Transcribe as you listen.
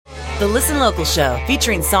The Listen Local Show,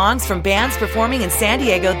 featuring songs from bands performing in San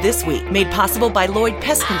Diego this week. Made possible by Lloyd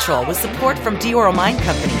Pest Control with support from Dioro Mine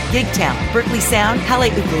Company, Gigtown, Berkeley Sound, Halle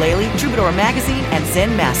Ukulele, Troubadour Magazine, and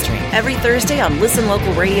Zen Mastering. Every Thursday on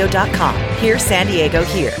listenlocalradio.com. Hear San Diego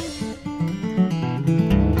here.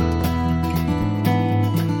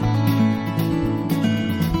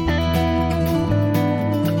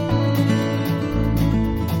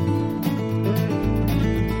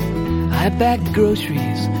 I bagged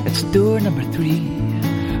groceries at store number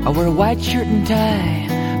 3. I wear a white shirt and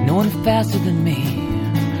tie, no one faster than me.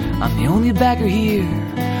 I'm the only bagger here,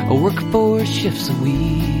 I work 4 shifts a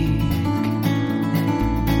week.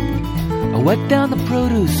 I wet down the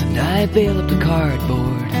produce and I bale up the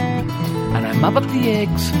cardboard, and I mop up the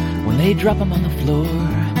eggs when they drop them on the floor,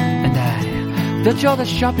 and I filch all the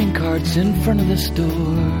shopping carts in front of the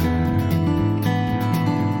store.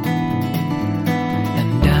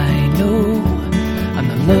 I'm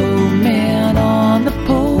the low man on the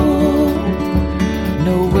pole,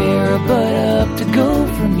 nowhere but up to go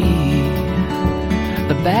for me,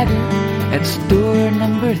 the bagger at store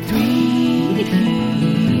number 3.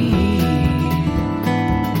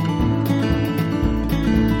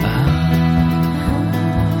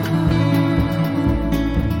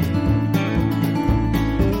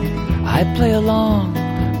 I play along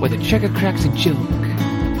where the checker cracks a joke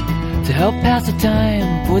to help pass the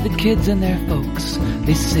time for the kids and their folks.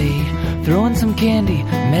 They say, throw in some candy,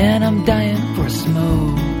 man, I'm dying for a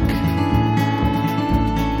smoke.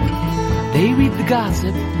 They read the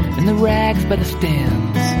gossip in the rags by the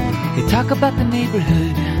stands. They talk about the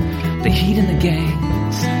neighborhood, the heat and the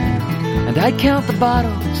gangs. And I count the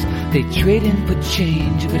bottles, they trade in for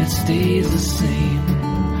change, but it stays the same.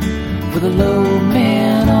 For the low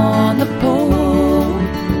man on the pole,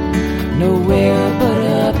 nowhere but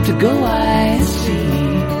up to go, I see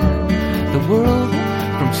the world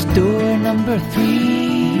from store number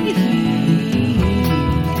 3.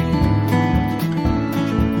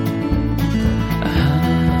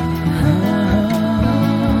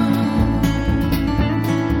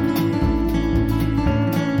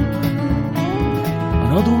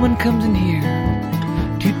 An old woman comes in here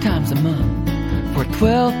 2 times a month for a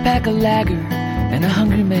 12-pack of lager and a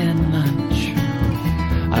hungry man lunch.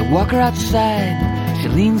 I walk her outside, she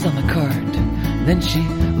leans on the cart, then she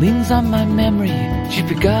leans on my memory, she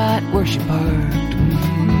forgot where she parked.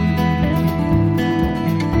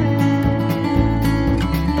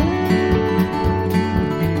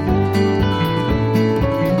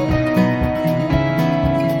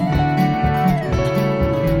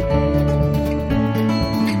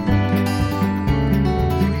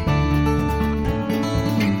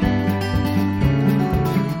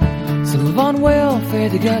 Some live on welfare,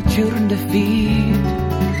 they got children to feed.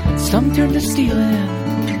 Some turn to stealing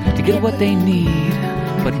to get what they need,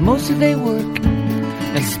 but mostly they work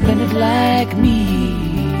and spend it like me.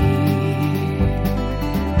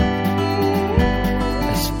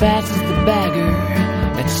 As fast as the bagger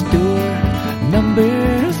at store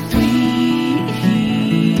number 3.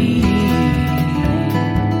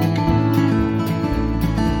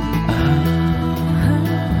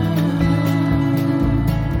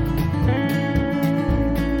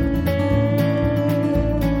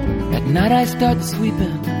 At night I start the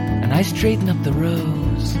sweeping and I straighten up the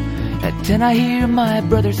rows. At 10 I hear my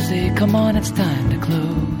brother say, come on, it's time to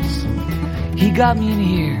close. He got me in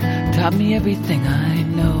here, taught me everything I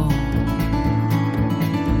know,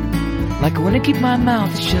 like when to keep my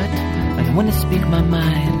mouth shut and when to speak my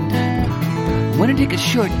mind, when to take a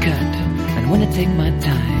shortcut and when to take my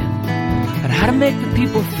time, and how to make the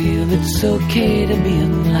people feel it's okay to be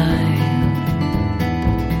in line,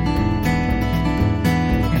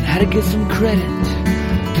 and how to give some credit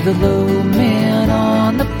to the low man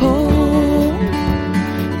on the pole.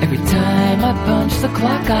 Every time I punch the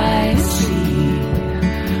clock I see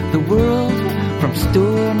the world from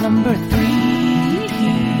store number 3.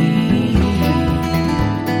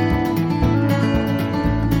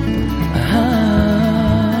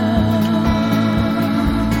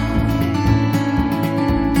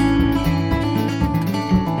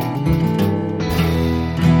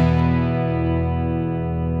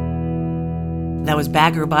 That was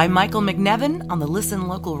Bagger by Michael McNevin on the Listen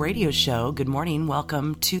Local Radio Show. Good morning.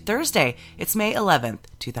 Welcome to Thursday. It's May 11th,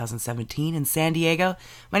 2017 in San Diego.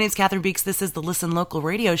 My name's Catherine Beeks. This is the Listen Local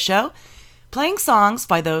Radio Show, playing songs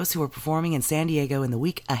by those who are performing in San Diego in the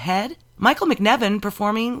week ahead. Michael McNevin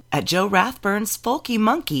performing at Joe Rathburn's Folky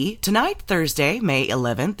Monkey tonight, Thursday, May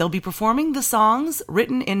 11th. They'll be performing the songs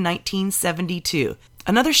written in 1972.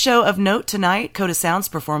 Another show of note tonight, Coda Sounds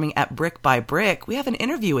performing at Brick by Brick. We have an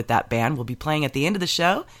interview with that band. We'll be playing at the end of the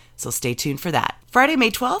show. so stay tuned for that. Friday,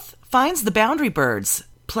 May 12th finds the Boundary Birds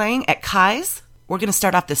playing at Kai's. We're going to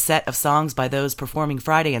start off the set of songs by those performing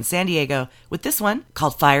Friday in San Diego with this one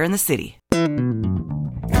called Fire in the City.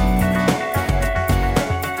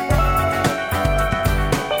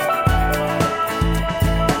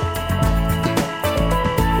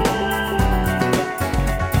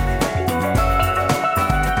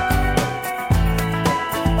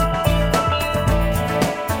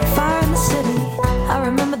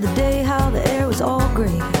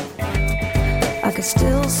 I could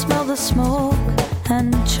still smell the smoke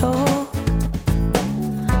and chalk.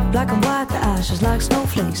 Black and white, the ashes like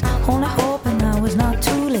snowflakes. Only hoping I was not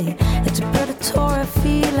too late. It's a predatory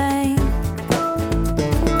feeling,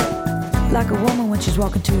 like a woman when she's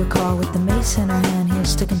walking to a car with the mace in her hand, here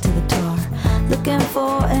sticking to the tar, looking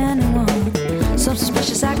for anyone. Some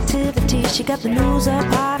suspicious activity. She got the news up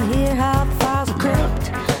high to hear how the files are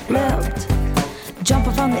lipped.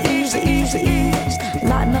 Jumping from the ease,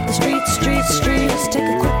 lighting up the streets. Take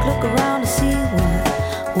a quick look around to see what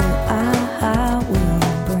I will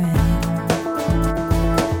bring.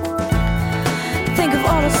 Think of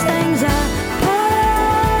all those things I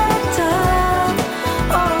packed up,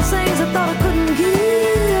 all those things I thought I couldn't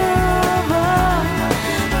give up.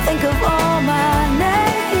 Think of all my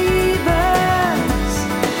neighbors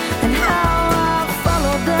and how I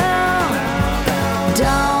followed them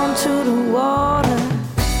down to the water.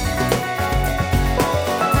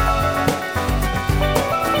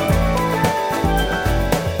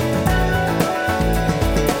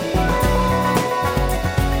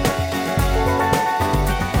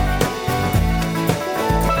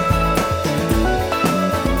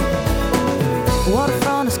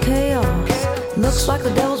 Looks like the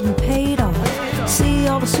devil's been paid off. See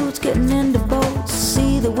all the suits getting into boats.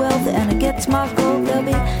 See the wealthy and it gets my vote. They'll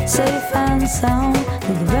be safe and sound.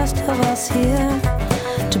 Leave the rest of us here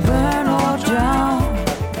to burn or drown.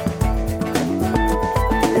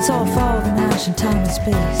 It's all fog and ash and time and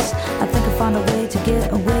space. I think I'll find a way to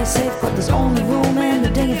get away safe, but there's only room in the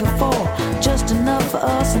dinghy for four. Just enough for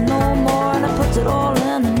us and no more. And I put it all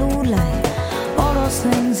in a new light. All those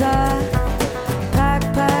things I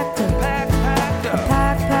packed up.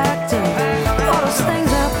 All those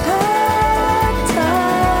things I packed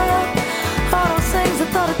up, all those things I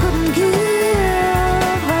thought I couldn't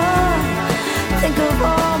give up. Think of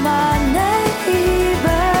all my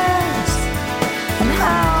neighbors and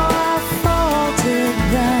how I faulted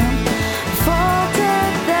them.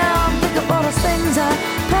 Think of all those things I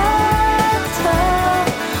packed up,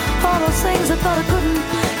 all those things I thought I couldn't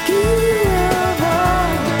give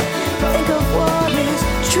up. Think of what is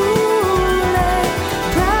true.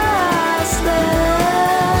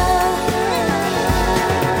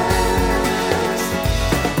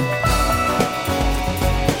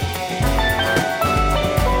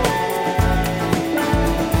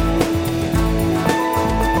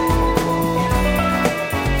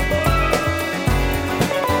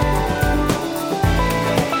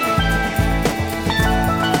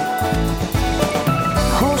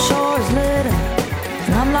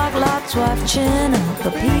 Wife chin up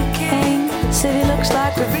a Peking city looks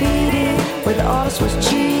like graffiti, where the artist was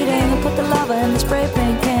cheating and put the lava in the spray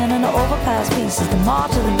paint can, and the overpass pieces the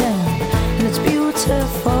march of the dam, and it's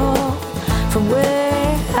beautiful from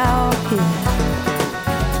way out here.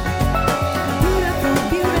 Beautiful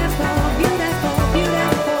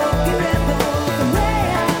from way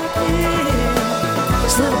out here.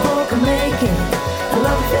 This little boy can make it. I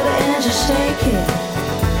love it, feel the engine shake it.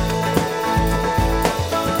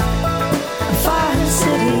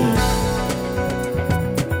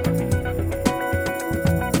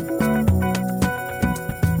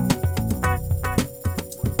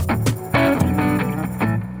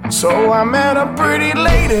 So I met a pretty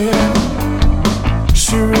lady.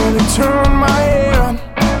 She really turned my head.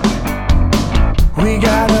 We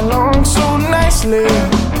got along so nicely.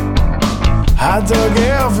 I dug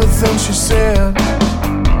everything she said.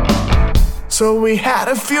 So we had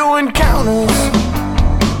a few encounters.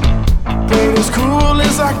 Played as cool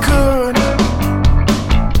as I could.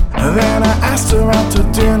 And then I asked her out to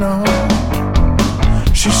dinner.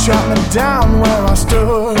 She shot me down where I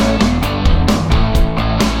stood.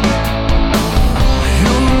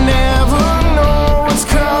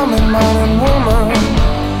 Modern woman,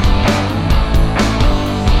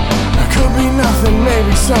 it could be nothing,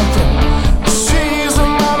 maybe something. She's a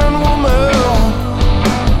modern woman.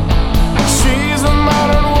 She's a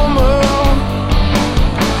modern woman.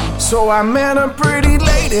 So I met a pretty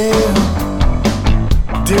lady.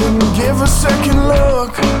 Didn't give a second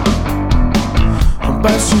look,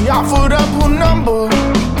 but she offered up her number.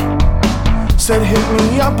 Said hit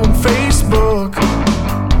me up on Facebook.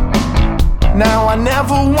 Now I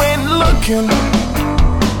never went looking,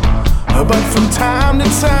 but from time to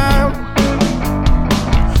time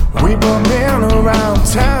we bump in around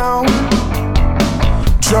town.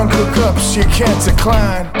 Drunk hookups you can't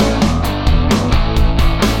decline.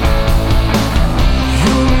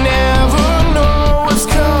 You never know what's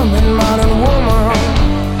coming, modern woman.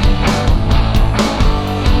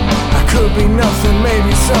 I could be nothing,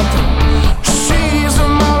 maybe something. She's a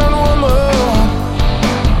modern woman.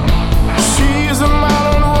 She's a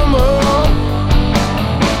modern woman.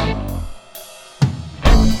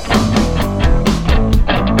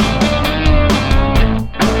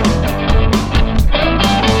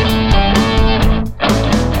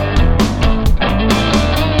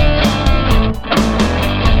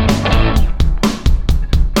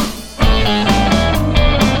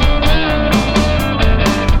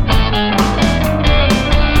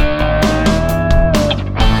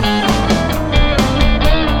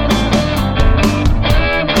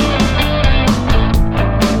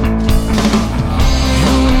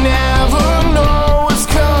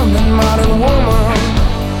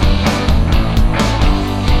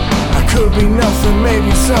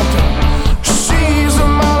 Maybe something. She's a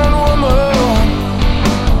modern woman.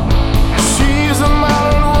 She's a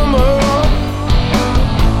modern woman.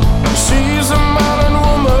 She's a modern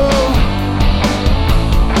woman.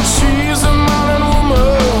 She's a modern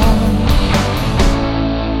woman.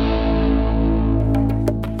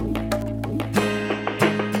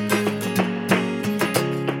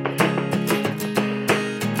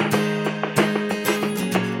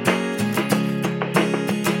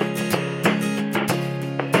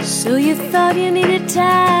 So you thought you needed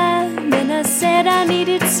time, and I said I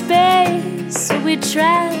needed space. So we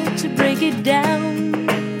tried to break it down.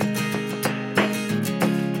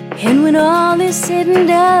 And when all is said and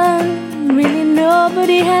done, really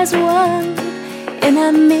nobody has won. And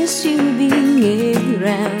I miss you being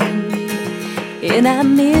around. And I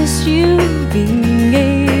miss you being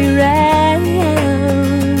around.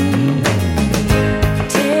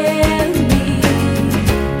 Tell me,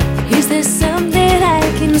 is there something I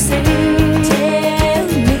can say? Tell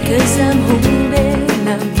me, 'cause I'm holding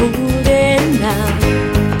now.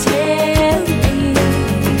 Tell me,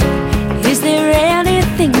 is there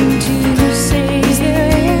anything to say? Is there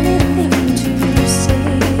anything to say?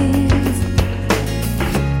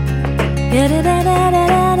 Yeah, da da da da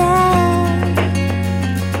da da.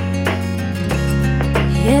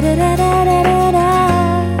 Yeah, da da da da da da.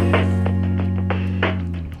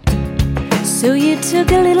 So you took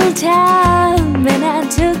a little time and I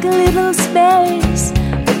took a little space,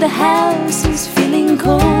 but the house is feeling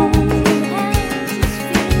cold.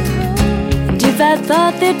 And if I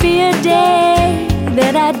thought there'd be a day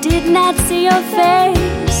that I did not see your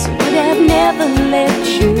face, would have never let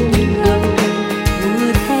you go.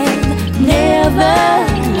 Would have never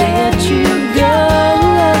let you go.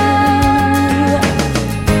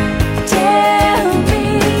 Tell me,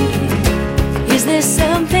 is there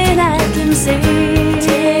something I can say?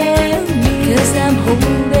 Tell me, 'cause I'm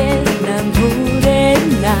holding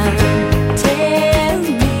now. Tell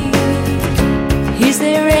me, is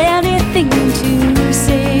there anything to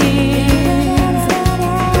say?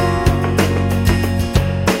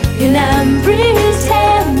 And I'm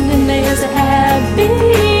pretending there's a happy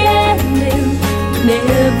ending when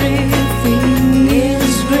everything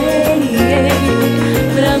is great.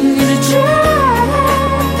 But I'm gonna try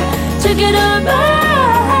to get over.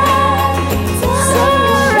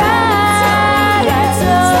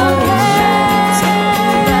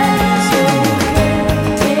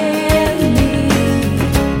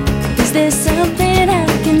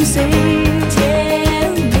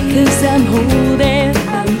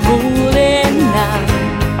 I'm holding now.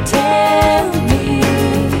 Tell me,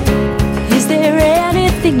 is there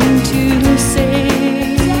anything to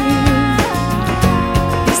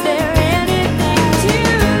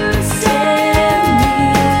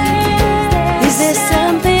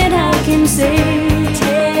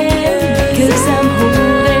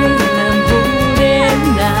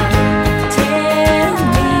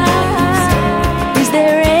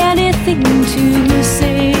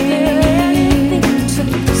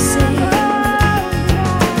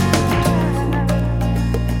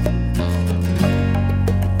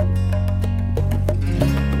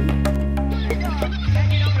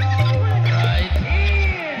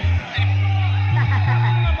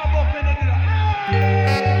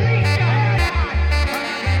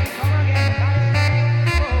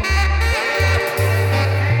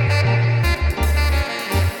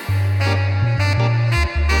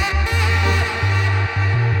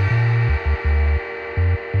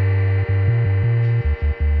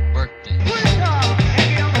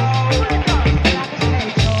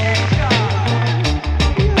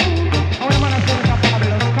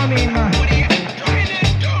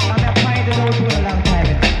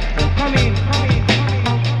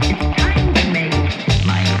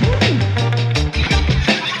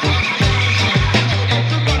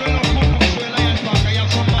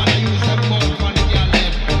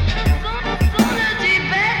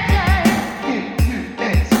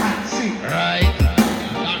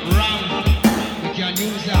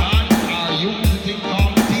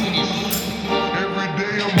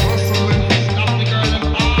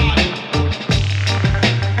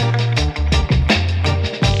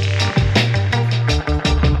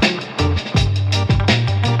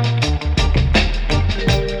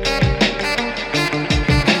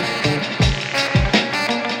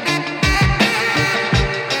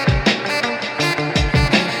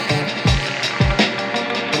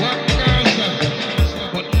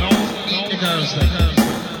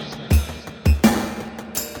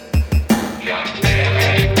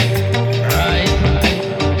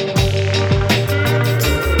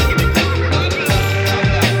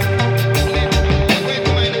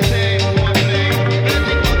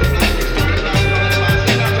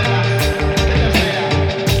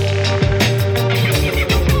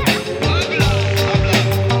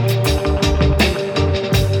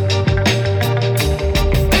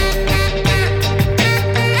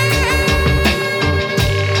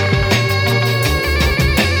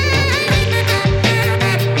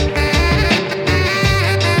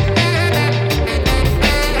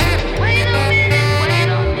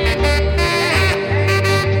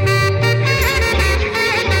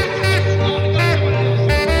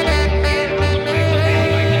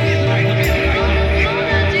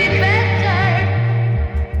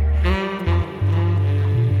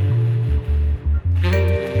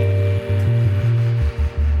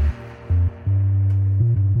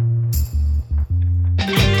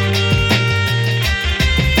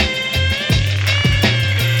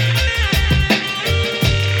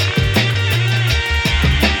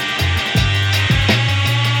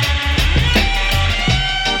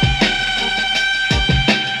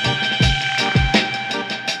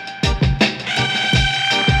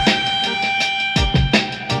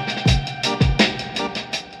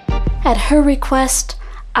her request,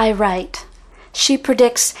 I write. She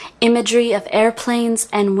predicts imagery of airplanes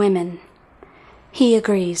and women. He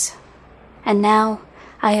agrees. And now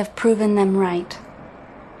I have proven them right.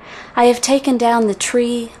 I have taken down the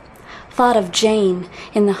tree, thought of Jane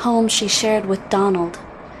in the home she shared with Donald,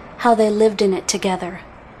 how they lived in it together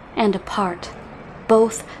and apart,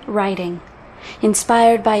 both writing,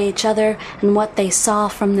 inspired by each other and what they saw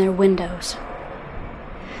from their windows.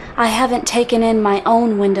 I haven't taken in my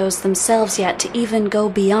own windows themselves yet to even go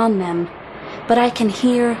beyond them, but I can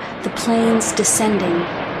hear the planes descending,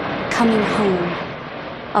 coming home,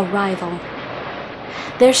 arrival.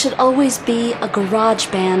 There should always be a garage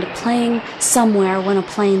band playing somewhere when a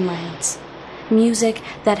plane lands. Music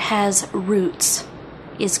that has roots,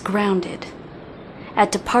 is grounded.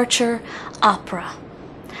 At departure, opera.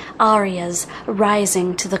 Arias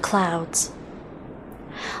rising to the clouds.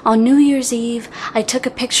 On New Year's Eve, I took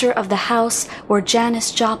a picture of the house where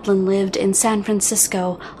Janis Joplin lived in San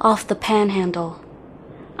Francisco off the Panhandle.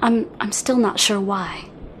 I'm still not sure why.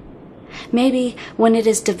 Maybe when it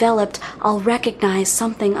is developed, I'll recognize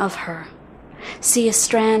something of her. See a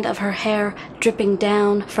strand of her hair dripping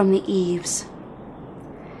down from the eaves.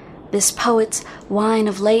 This poet's wine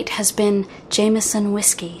of late has been Jameson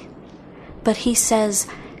whiskey. But he says,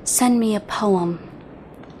 send me a poem.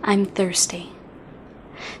 I'm thirsty.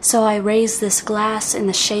 So I raise this glass in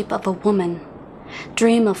the shape of a woman,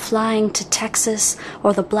 dream of flying to Texas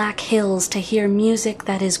or the Black Hills to hear music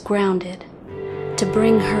that is grounded, to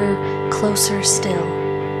bring her closer still,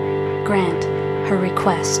 grant her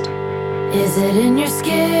request. Is it in your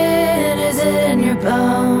skin? Is it in your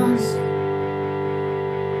bones?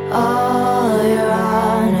 All your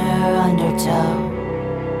honor undertow.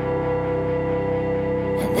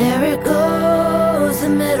 And there it goes, the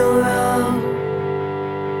middle road.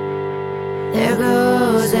 There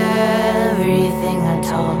goes everything I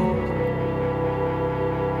told.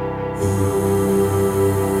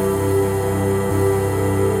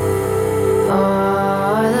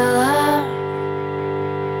 For the love,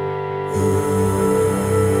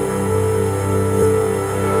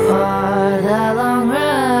 for the long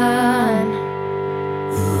run,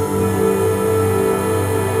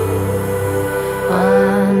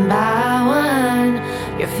 one by one,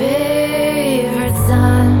 your favorite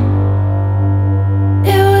son.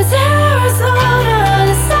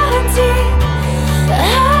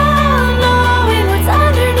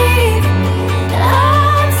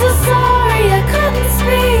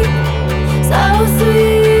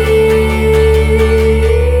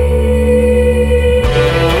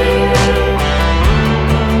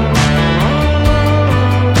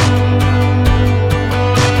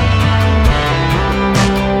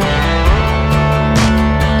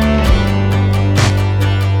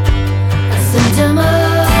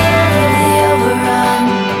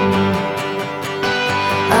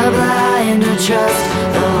 Trust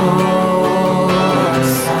the whole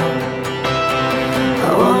sun.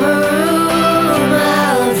 A warmer room, a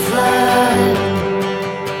hallowed flood,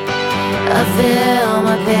 a film, a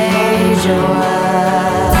page of what's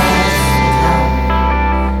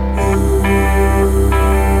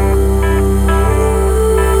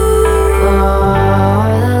for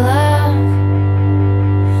the love,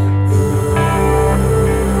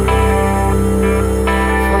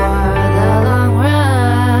 for the long run.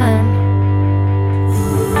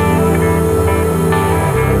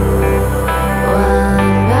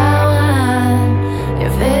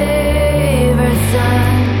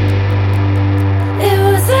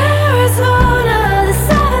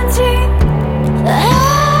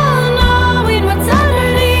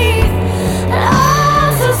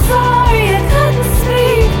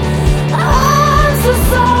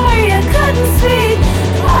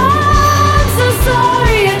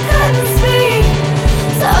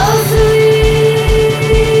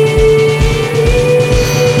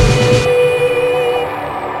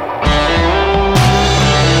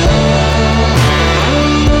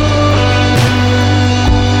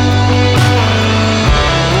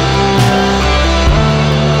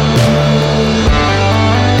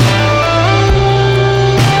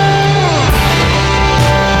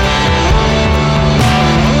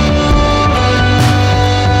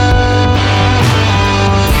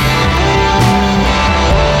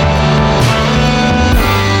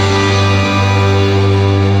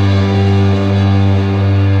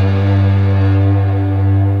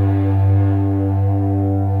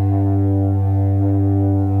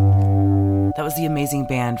 The amazing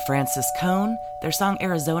band Francis Cone, their song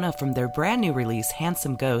Arizona from their brand new release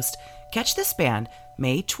Handsome Ghost. Catch this band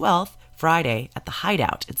May 12th, Friday at the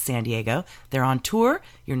Hideout in San Diego. They're on tour.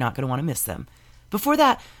 You're not going to want to miss them. Before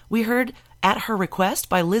that, we heard At Her Request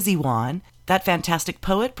by Lizzie Wan, that fantastic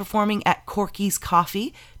poet performing at Corky's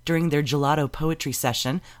Coffee during their gelato poetry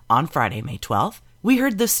session on Friday, May 12th. We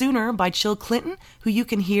heard The Sooner by Chill Clinton, who you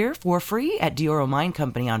can hear for free at Dioro Mine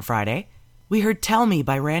Company on Friday. We heard Tell Me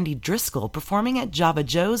by Randy Driscoll performing at Java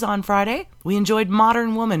Joe's on Friday. We enjoyed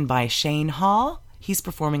Modern Woman by Shane Hall. He's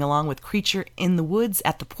performing along with Creature in the Woods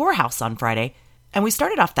at the Poorhouse on Friday. And we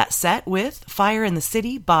started off that set with Fire in the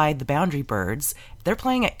City by the Boundary Birds. They're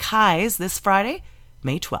playing at Kai's this Friday,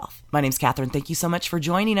 May 12th. My name's Catherine. Thank you so much for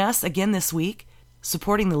joining us again this week,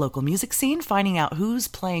 supporting the local music scene, finding out who's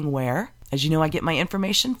playing where. As you know, I get my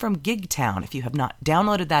information from GigTown. If you have not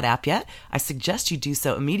downloaded that app yet, I suggest you do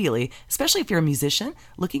so immediately, especially if you're a musician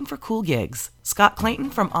looking for cool gigs. Scott Clayton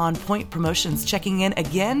from On Point Promotions checking in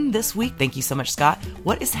again this week. Thank you so much, Scott.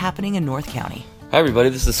 What is happening in North County? Hi everybody,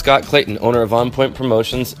 this is Scott Clayton, owner of On Point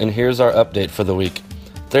Promotions, and here's our update for the week.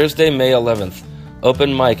 Thursday, May 11th,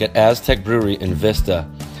 open mic at Aztec Brewery in Vista,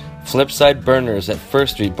 Flipside Burners at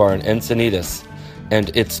First Street Bar in Encinitas,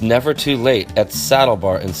 and It's Never Too Late at Saddle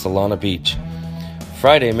Bar in Solana Beach.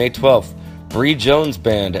 Friday, May 12th, Bree Jones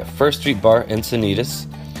Band at First Street Bar Encinitas,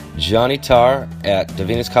 Johnny Tar at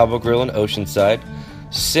Davina's Cabo Grill in Oceanside,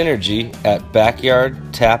 Synergy at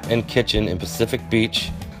Backyard Tap and Kitchen in Pacific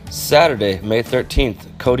Beach. Saturday, May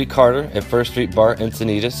 13th, Cody Carter at First Street Bar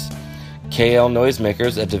Encinitas, KL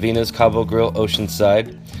Noisemakers at Davina's Cabo Grill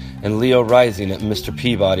Oceanside, and Leo Rising at Mr.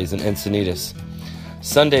 Peabody's in Encinitas.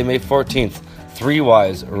 Sunday, May 14th, Three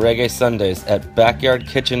Wise Reggae Sundays at Backyard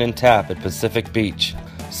Kitchen and Tap at Pacific Beach.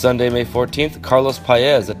 Sunday, May 14th, Carlos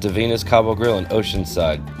Paez at Davina's Cabo Grill in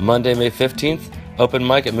Oceanside. Monday, May 15th, open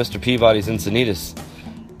mic at Mr. Peabody's Encinitas.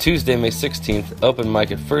 Tuesday, May 16th, open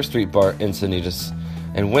mic at First Street Bar Encinitas.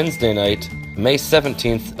 And Wednesday night, May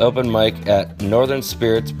 17th, open mic at Northern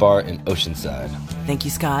Spirits Bar in Oceanside. Thank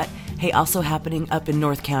you, Scott. Hey, also happening up in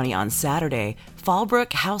North County on Saturday,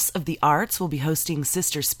 Fallbrook House of the Arts will be hosting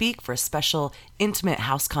Sister Speak for a special intimate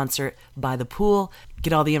house concert by the pool.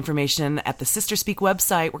 Get all the information at the Sister Speak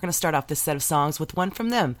website. We're going to start off this set of songs with one from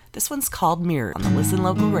them. This one's called Mirror on the Listen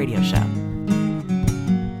Local radio show.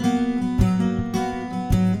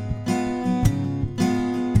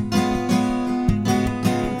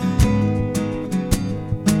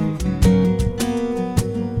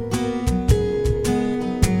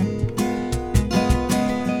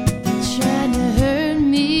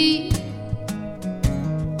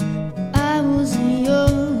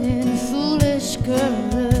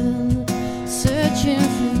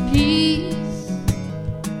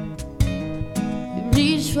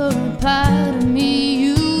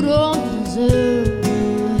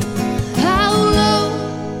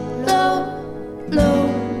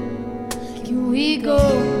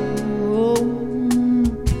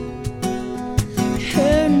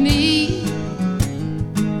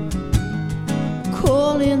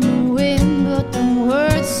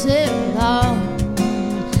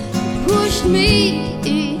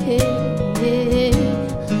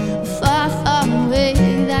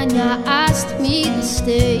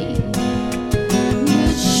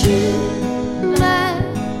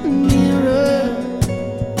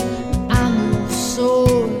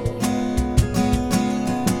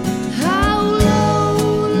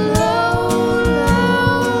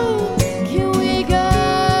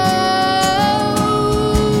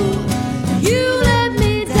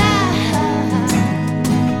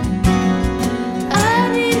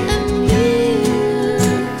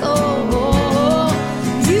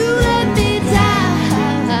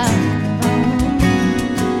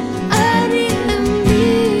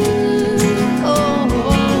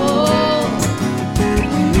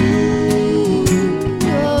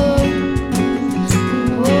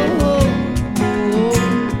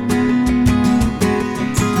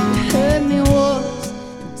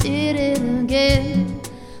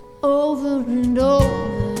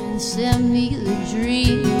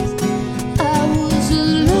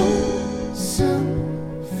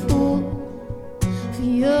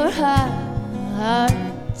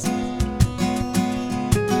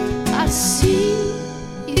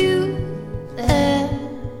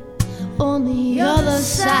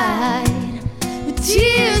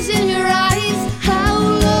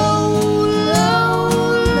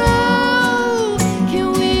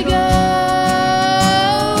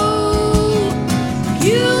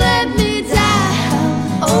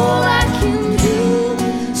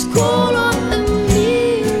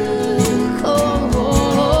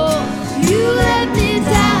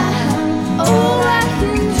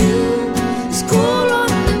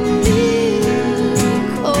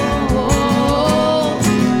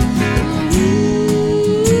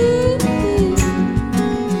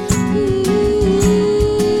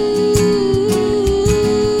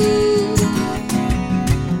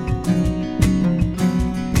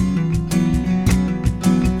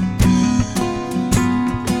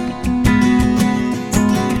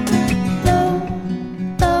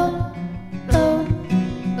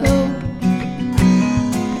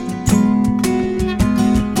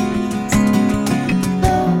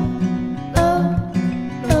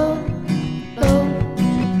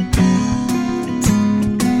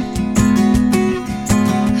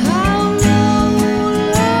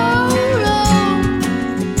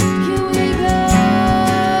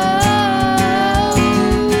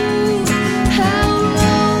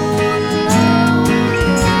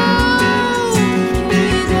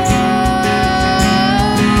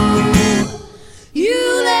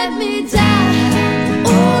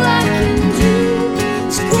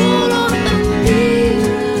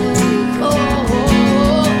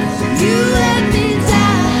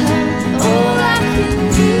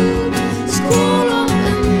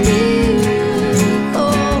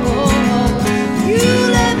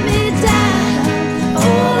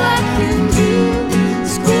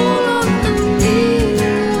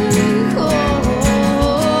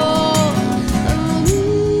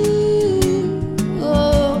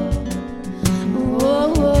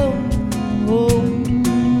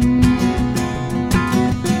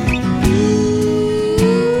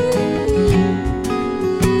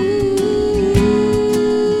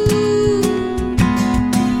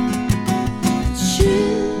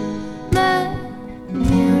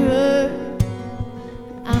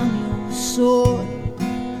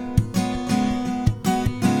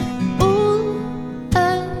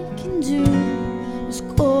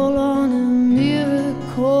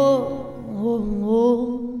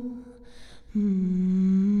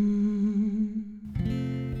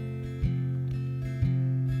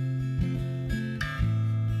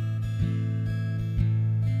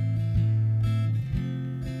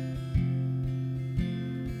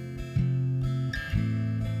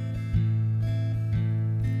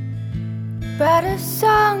 brought a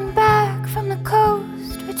song back from the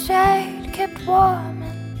coast, which I'd kept warm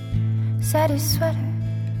inside his sweater.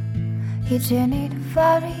 He journeyed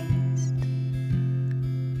far east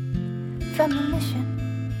from the mission.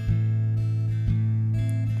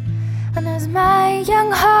 And as my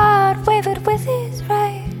young heart wavered with his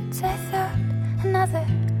rights, I thought another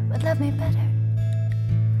would love me better.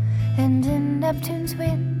 And in Neptune's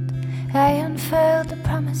wind I unfurled the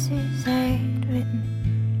promises I'd written.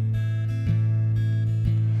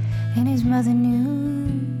 And his mother knew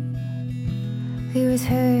he was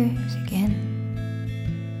hers again.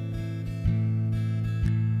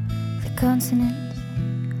 The consonants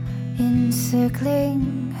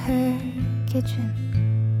encircling her kitchen.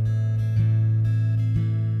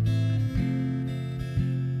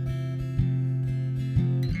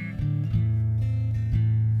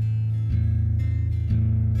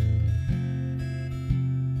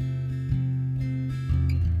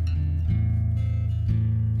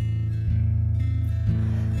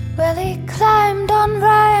 Well, he climbed on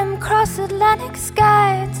rhyme, cross Atlantic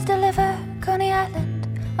sky to deliver Coney Island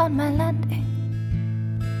on my landing.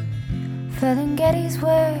 Fell in Getty's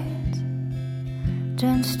words,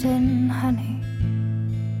 drenched in honey.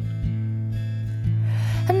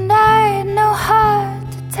 And I had no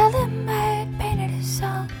heart to tell him I'd painted his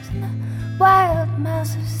songs in the wild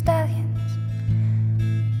mouths of stallions.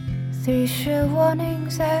 3 sure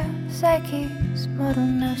warnings of psyche's mortal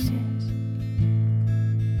nurses.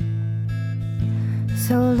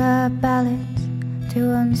 Sold our ballads to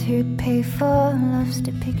ones who'd pay for love's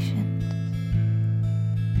depictions.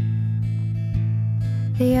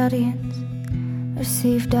 The audience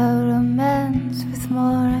received our romance with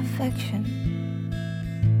more affection.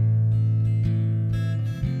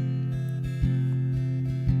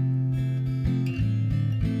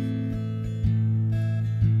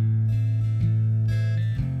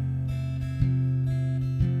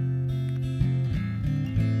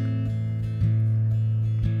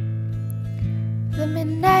 The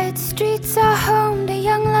midnight streets are home to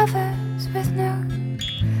young lovers with no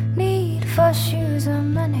need for shoes or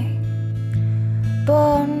money.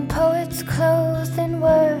 Born poets clothed in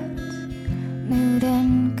words, nude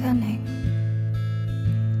and cunning.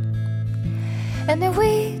 And the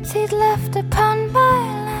weeds he'd left upon my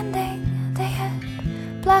landing, they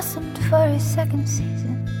had blossomed for his second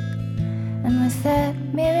season. And with that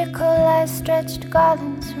miracle I stretched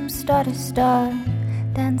garlands from star to star,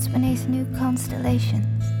 danced beneath new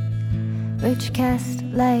constellations, which cast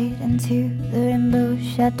light into the rainbow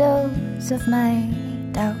shadows of my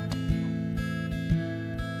doubt.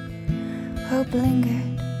 Hope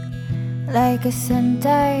lingered like a scent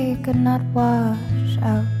I could not wash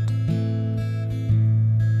out.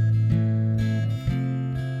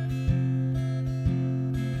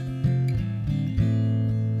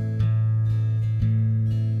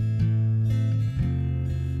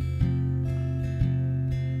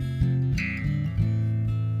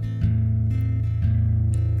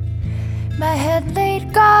 My head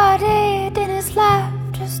laid guarded in his lap,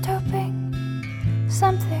 just hoping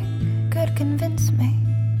something could convince me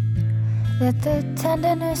that the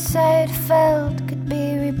tenderness I'd felt could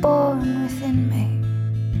be reborn within me.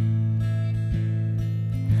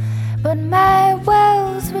 But my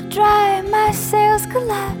wells were dry, my sails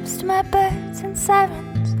collapsed, my birds and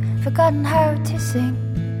sirens forgotten how to sing.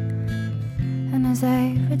 And as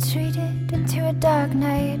I retreated into a dark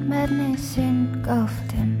night, madness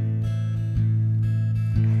engulfed him.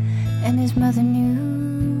 And his mother knew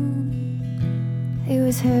he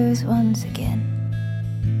was hers once again.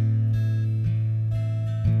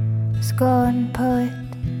 Scorned poet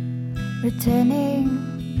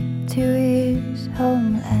returning to his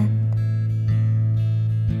homeland.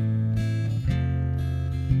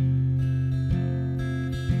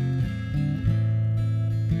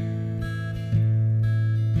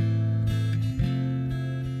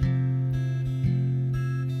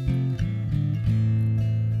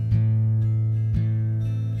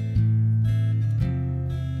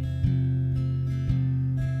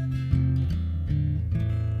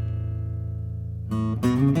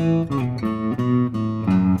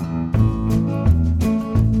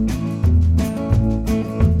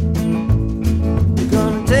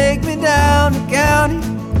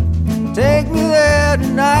 Take me there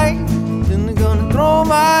tonight. Then they're gonna throw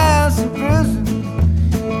my ass in prison,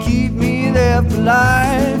 keep me there for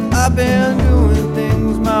life. I've been doing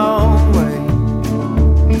things my own way,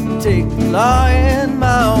 take the law in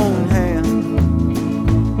my own hand.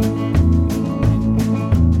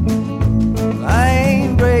 I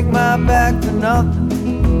ain't break my back for nothing,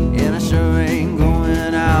 and I sure ain't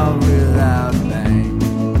going out without a bang.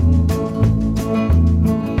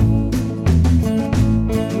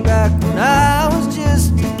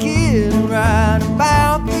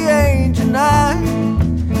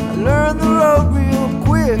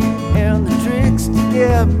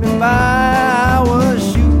 get me by. I was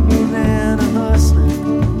shooting and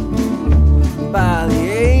hustling by the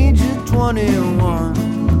age of 21.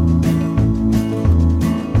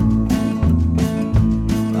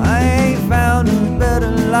 I ain't found a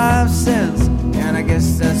better life since, and I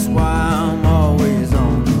guess that's why I'm always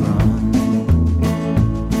on the run.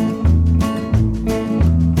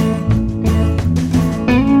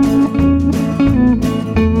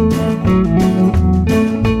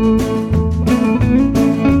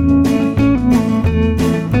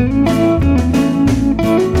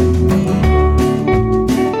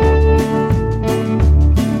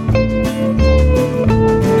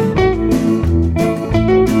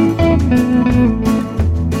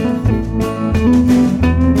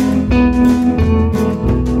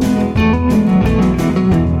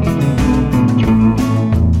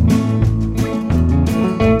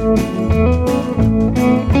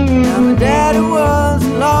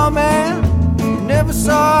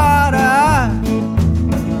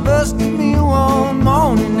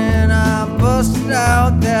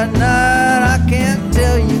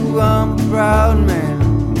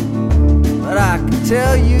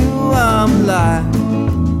 Tell you I'm lying.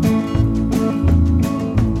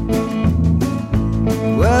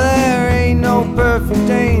 Well, there ain't no perfect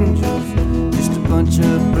angels, just a bunch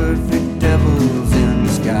of perfect devils in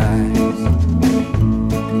disguise.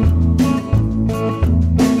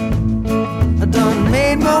 I done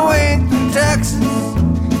made my way through Texas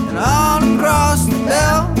and on across the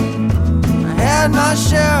belt. I had my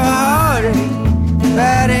share of heartache,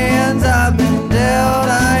 bad hands I've been dealt.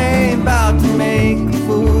 I ain't about to make a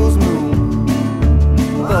fool's move,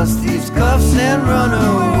 bust these cuffs and run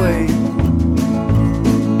away.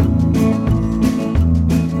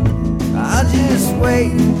 I'll just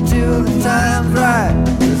wait until the time's right,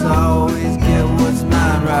 'cause I always get what's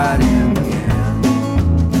mine right in the end.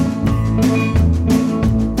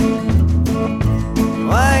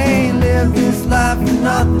 I ain't lived this life for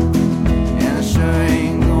nothing, and I sure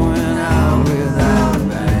ain't going out without a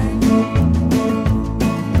bang.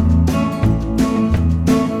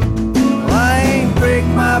 I ain't break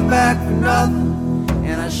my back for nothing,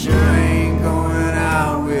 and I sure ain't going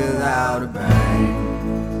out without a bang.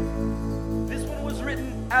 This one was written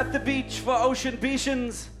at the beach for Ocean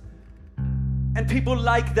Beachans, and people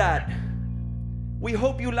like that. We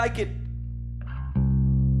hope you like it.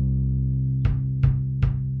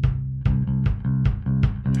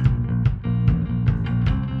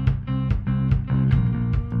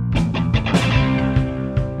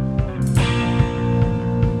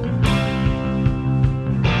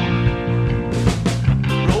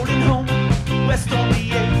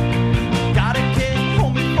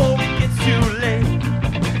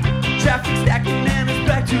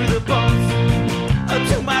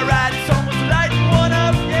 To my right, it's almost lighting one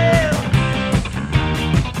up, yeah.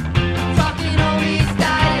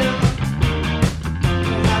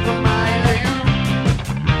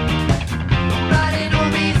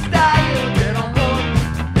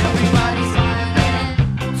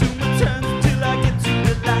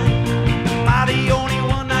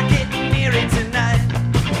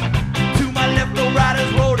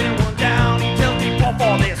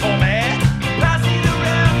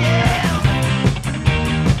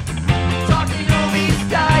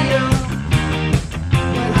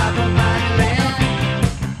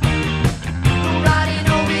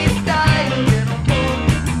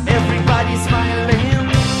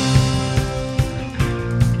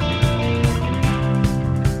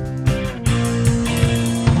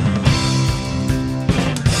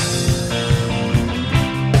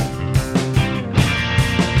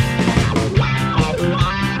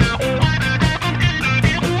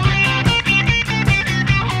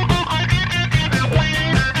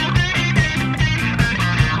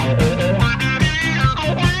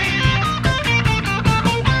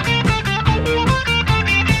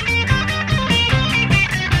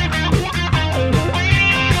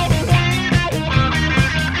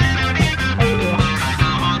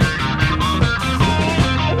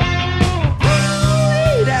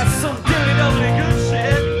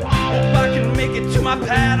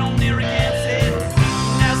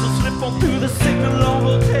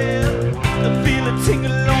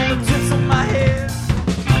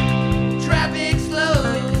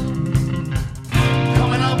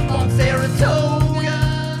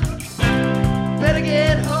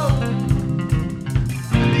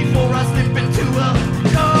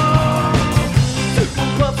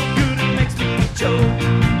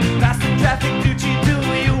 traffic, do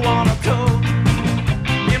you wanna go?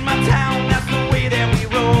 In my town, that's the way that we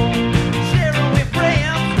roll.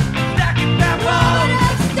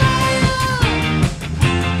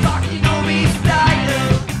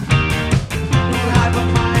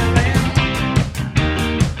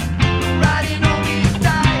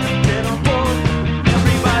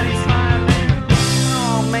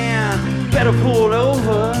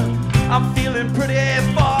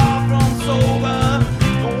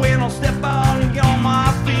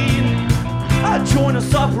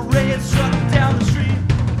 parade struck down the street.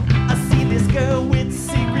 I see this girl with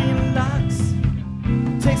sea green locks.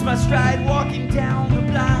 Takes my stride walking down the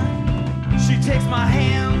block. She takes my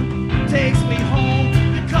hand, takes me home,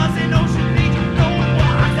 because in Ocean Beach no one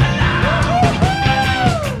walks alone.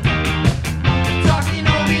 Talking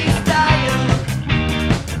OB style,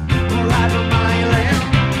 right on my land.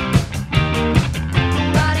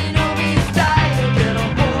 Riding OB style, get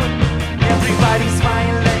on board, everybody's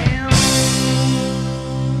smiling.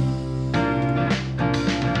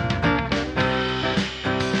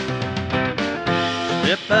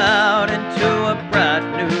 Step out into a bright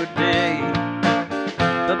new day.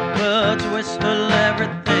 The birds whistle,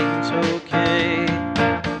 everything's okay.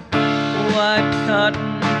 White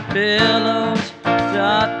cotton pillows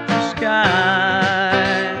dot the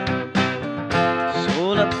sky.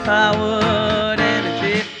 Solar powered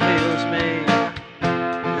energy fills me.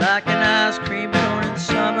 Like an ice cream cone in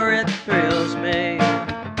summer, it thrills me.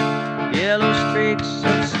 Yellow streaks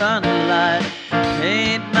of sunlight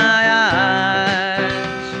paint my eyes.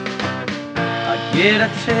 I get a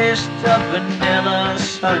taste of vanilla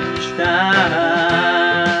sunshine.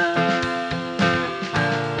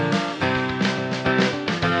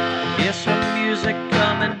 I hear some music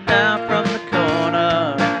coming down from the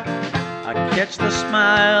corner. I catch the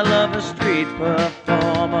smile of a street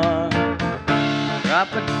performer. Drop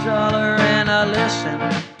 $1 and I listen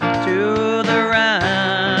to the rhyme.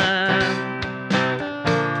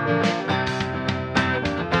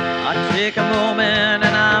 I take a moment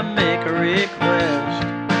and I make a request.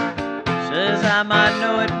 Says I might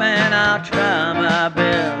know it, man, I'll try my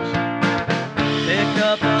best. Pick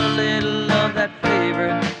up a little of that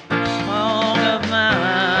favorite song of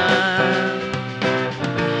mine.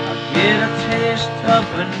 I get a taste of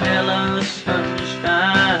vanilla sunshine.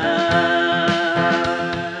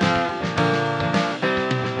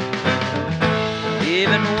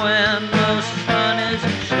 Even when the sun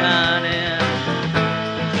isn't shining,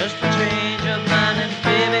 just a change of mind and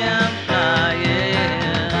baby I'm flying.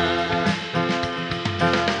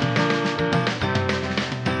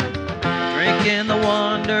 Drinking the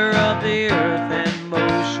wonder of the earth in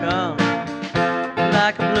motion,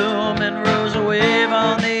 like a blooming rose, a wave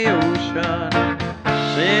on the ocean.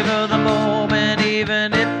 Savor the moment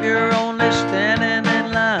even if you're only standing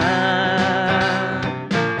in line.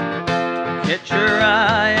 Catch your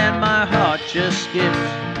eye and my heart just skips.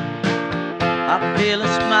 I feel a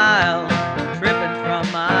smile dripping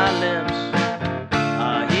from my lips.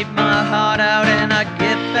 I heave my heart out and I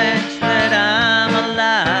give thanks that I'm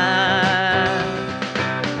alive.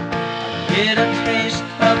 I get a taste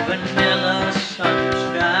of vanilla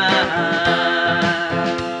sunshine.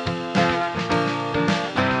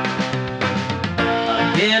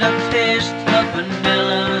 I get a taste of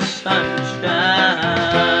vanilla sunshine.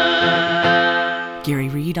 Gary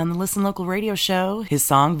Reed on the Listen Local radio show. His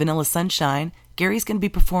song, Vanilla Sunshine. Gary's going to be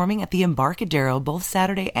performing at the Embarcadero both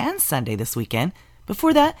Saturday and Sunday this weekend.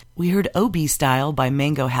 Before that, we heard OB Style by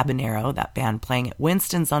Mango Habanero, that band playing at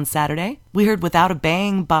Winston's on Saturday. We heard Without a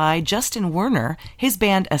Bang by Justin Werner. His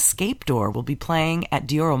band Escape Door will be playing at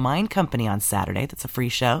Dioro Mine Company on Saturday. That's a free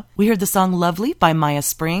show. We heard the song Lovely by Maya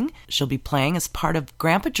Spring. She'll be playing as part of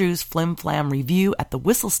Grandpa Drew's Flim Flam Review at the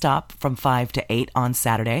Whistle Stop from 5 to 8 on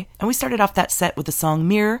Saturday. And we started off that set with the song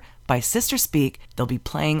Mirror by Sister Speak. They'll be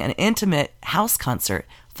playing an intimate house concert,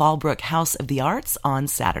 Fallbrook House of the Arts, on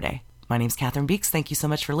Saturday. My name's Catherine Beeks. Thank you so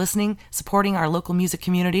much for listening, supporting our local music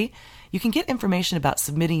community. You can get information about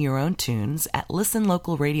submitting your own tunes at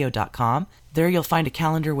listenlocalradio.com. There you'll find a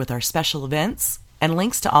calendar with our special events and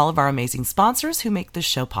links to all of our amazing sponsors who make this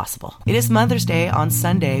show possible. It is Mother's Day on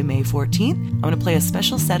Sunday, May 14th. I'm going to play a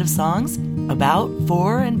special set of songs about,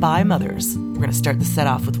 for, and by mothers. We're going to start the set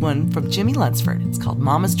off with one from Jimmy Lunsford. It's called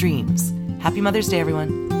Mama's Dreams. Happy Mother's Day,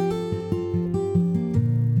 everyone.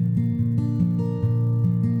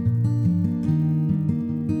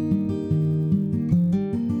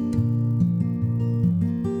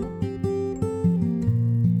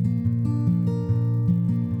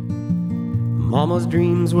 Mama's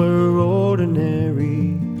dreams were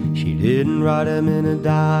ordinary. She didn't write them in a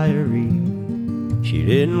diary. She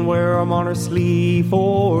didn't wear them on her sleeve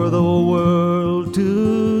for the world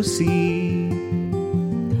to see.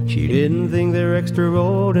 She didn't think they're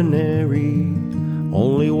extraordinary,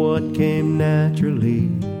 only what came naturally.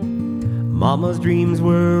 Mama's dreams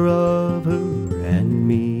were of her and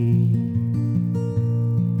me.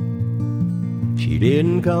 She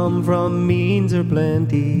didn't come from means or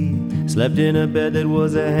plenty, slept in a bed that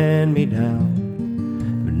was a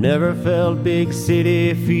hand-me-down, but never felt big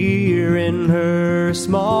city fear in her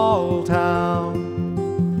small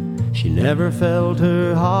town. She never felt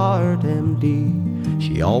her heart empty. She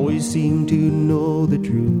She always seemed to know the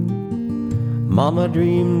truth. Mama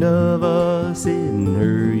dreamed of us in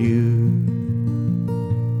her youth.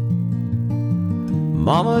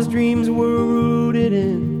 Mama's dreams were rooted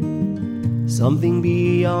in something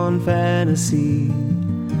beyond fantasy.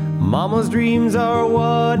 Mama's dreams are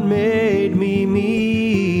what made me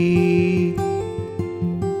me.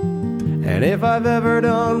 And if I've ever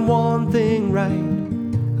done one thing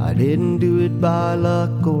right, I didn't do it by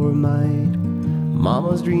luck or might.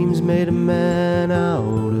 Mama's dreams made a man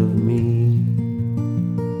out of me.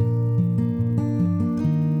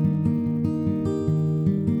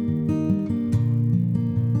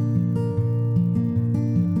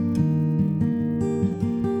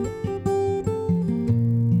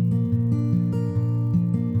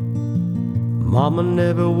 Mama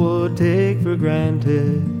never would take for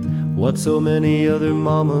granted what so many other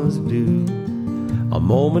mamas do. A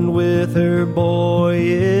moment with her boy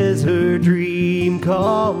is her dream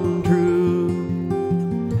come true.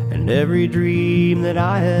 And every dream that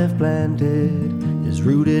I have planted is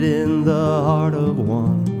rooted in the heart of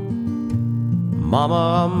one.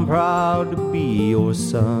 Mama, I'm proud to be your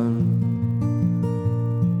son.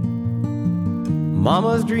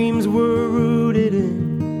 Mama's dreams were rooted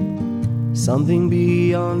in something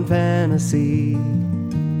beyond fantasy.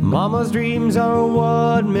 Mama's dreams are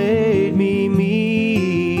what made me me.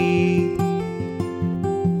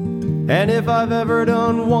 And if I've ever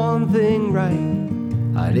done one thing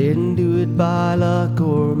right, I didn't do it by luck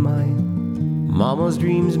or might. Mama's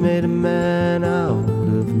dreams made a man out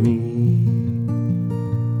of me.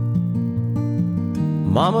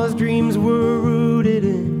 Mama's dreams were rooted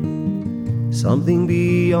in something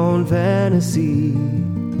beyond fantasy.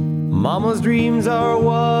 Mama's dreams are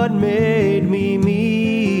what made me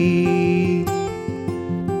me.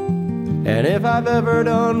 And if I've ever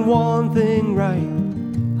done one thing right,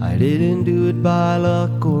 I didn't do it by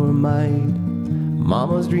luck or might.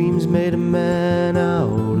 Mama's dreams made a man out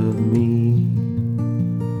of me.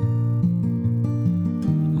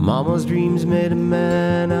 Mama's dreams made a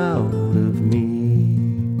man out of me.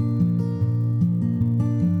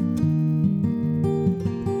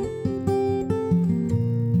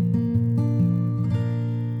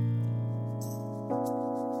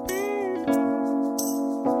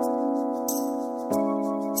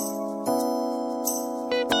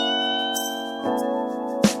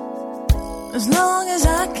 As long as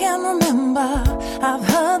I can remember, I've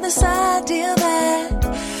heard this idea that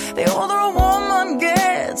the older a woman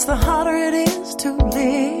gets, the harder it is to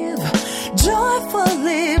live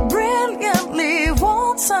joyfully, brilliantly,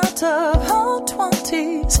 once out of her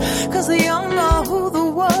 20s. Cause the younger who the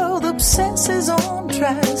world obsesses on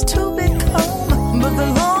tries to become. But the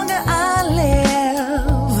longer I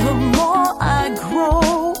live, the more I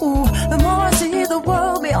grow, the more I see the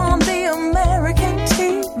world beyond the American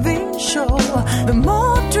TV show. The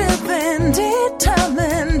more driven,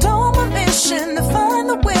 determined, on my mission to find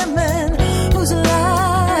the women whose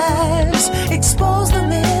lives expose the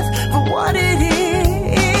myth for what it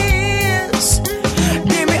is.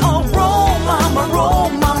 Give me a roll, mama,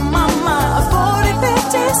 40,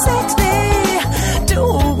 50, 60,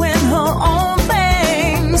 doing her own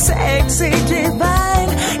thing, sexy, divine.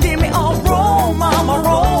 Give me a roll, mama,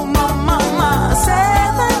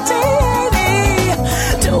 70,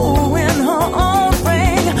 80, doing her own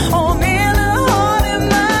thing, only in her heart and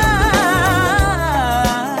mind.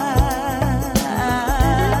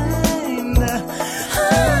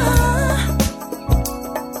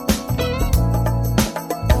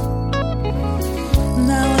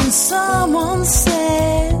 Now when someone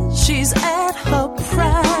says she's at her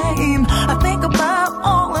prime, I think about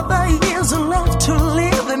all of the years left to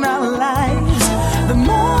live in our lives. The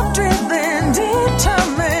more driven,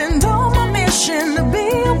 determined, on my mission to be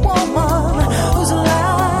a woman whose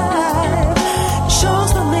life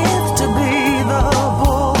shows the myth to be the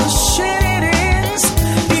bullshit it is.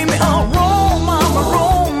 Give me a roll, mama,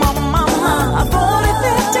 40,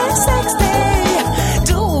 50,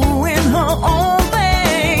 60, doing her own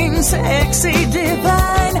thing, sexy,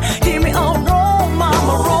 divine. Give me a roll,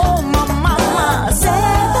 mama,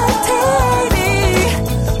 70,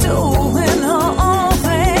 80, doing her own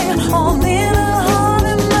thing, only in her heart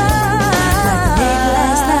and mind. Like big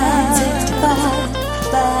last night,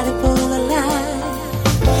 65, body full of life,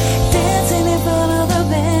 dancing in front of the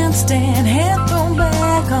bandstand, head thrown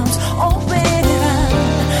back, arms open and I'm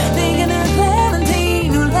thinking of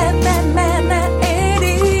Clementine who left that man at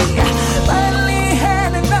 80. Finally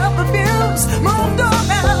had enough abuse.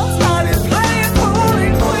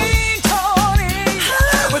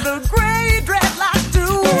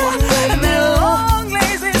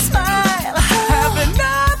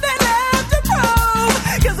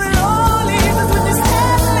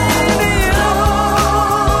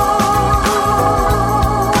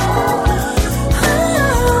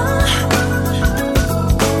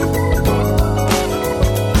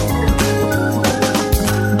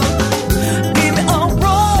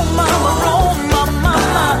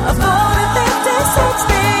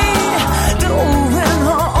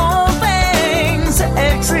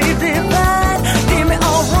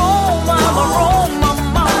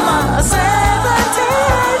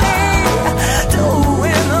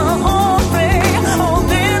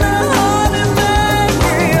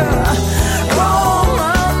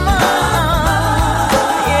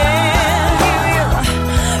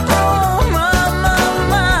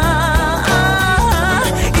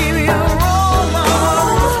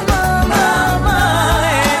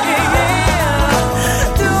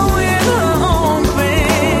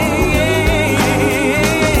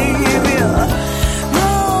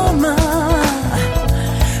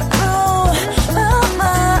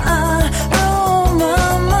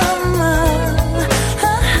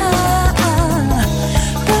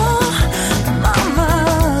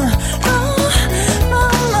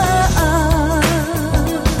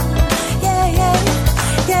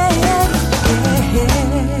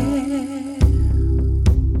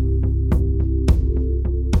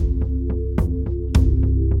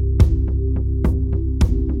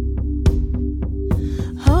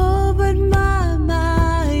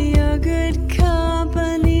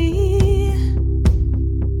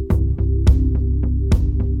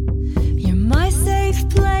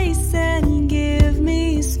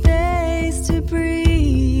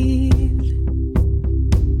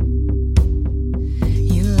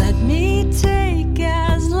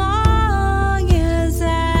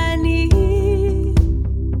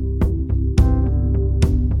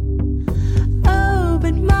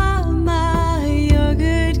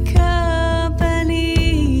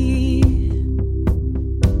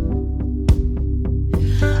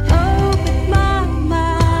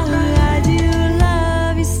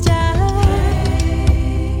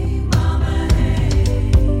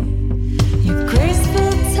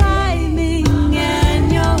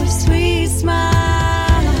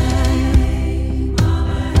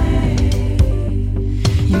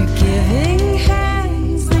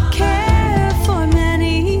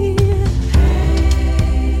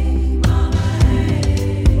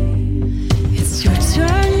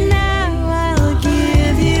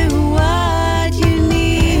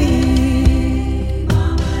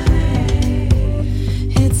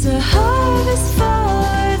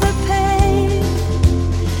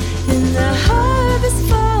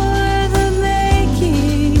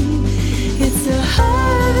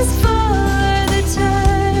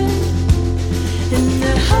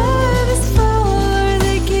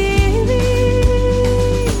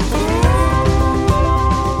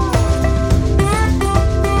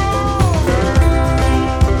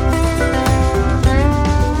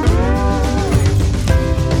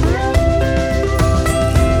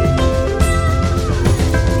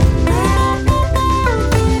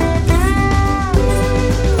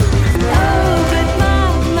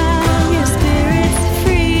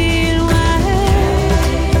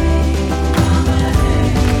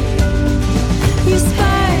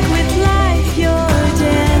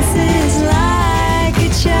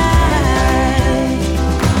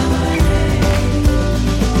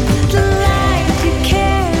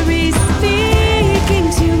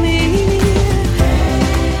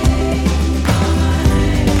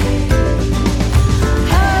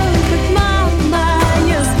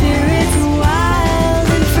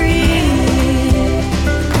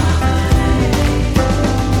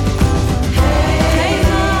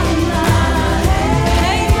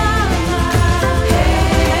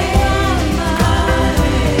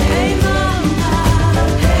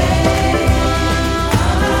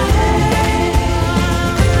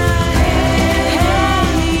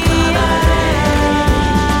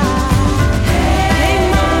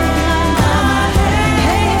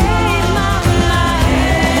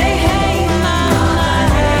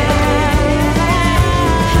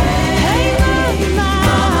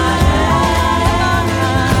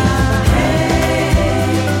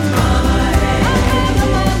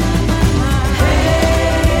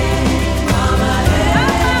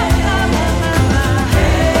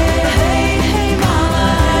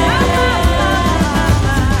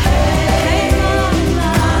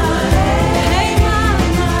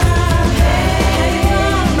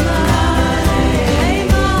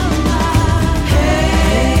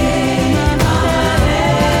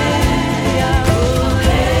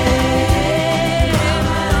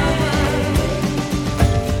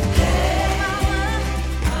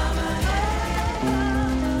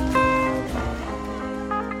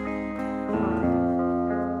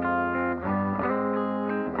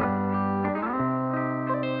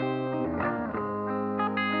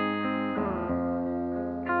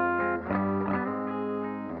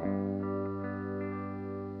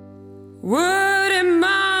 Wouldn't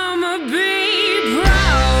Mama be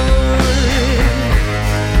proud?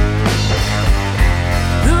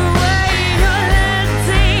 The way you're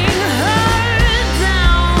letting her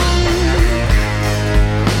down.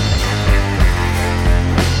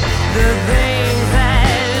 The things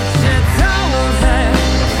that you told her,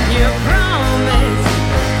 you promised.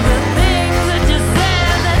 The things that you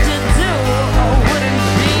said that you do, oh, wouldn't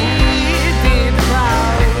be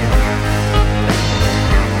proud.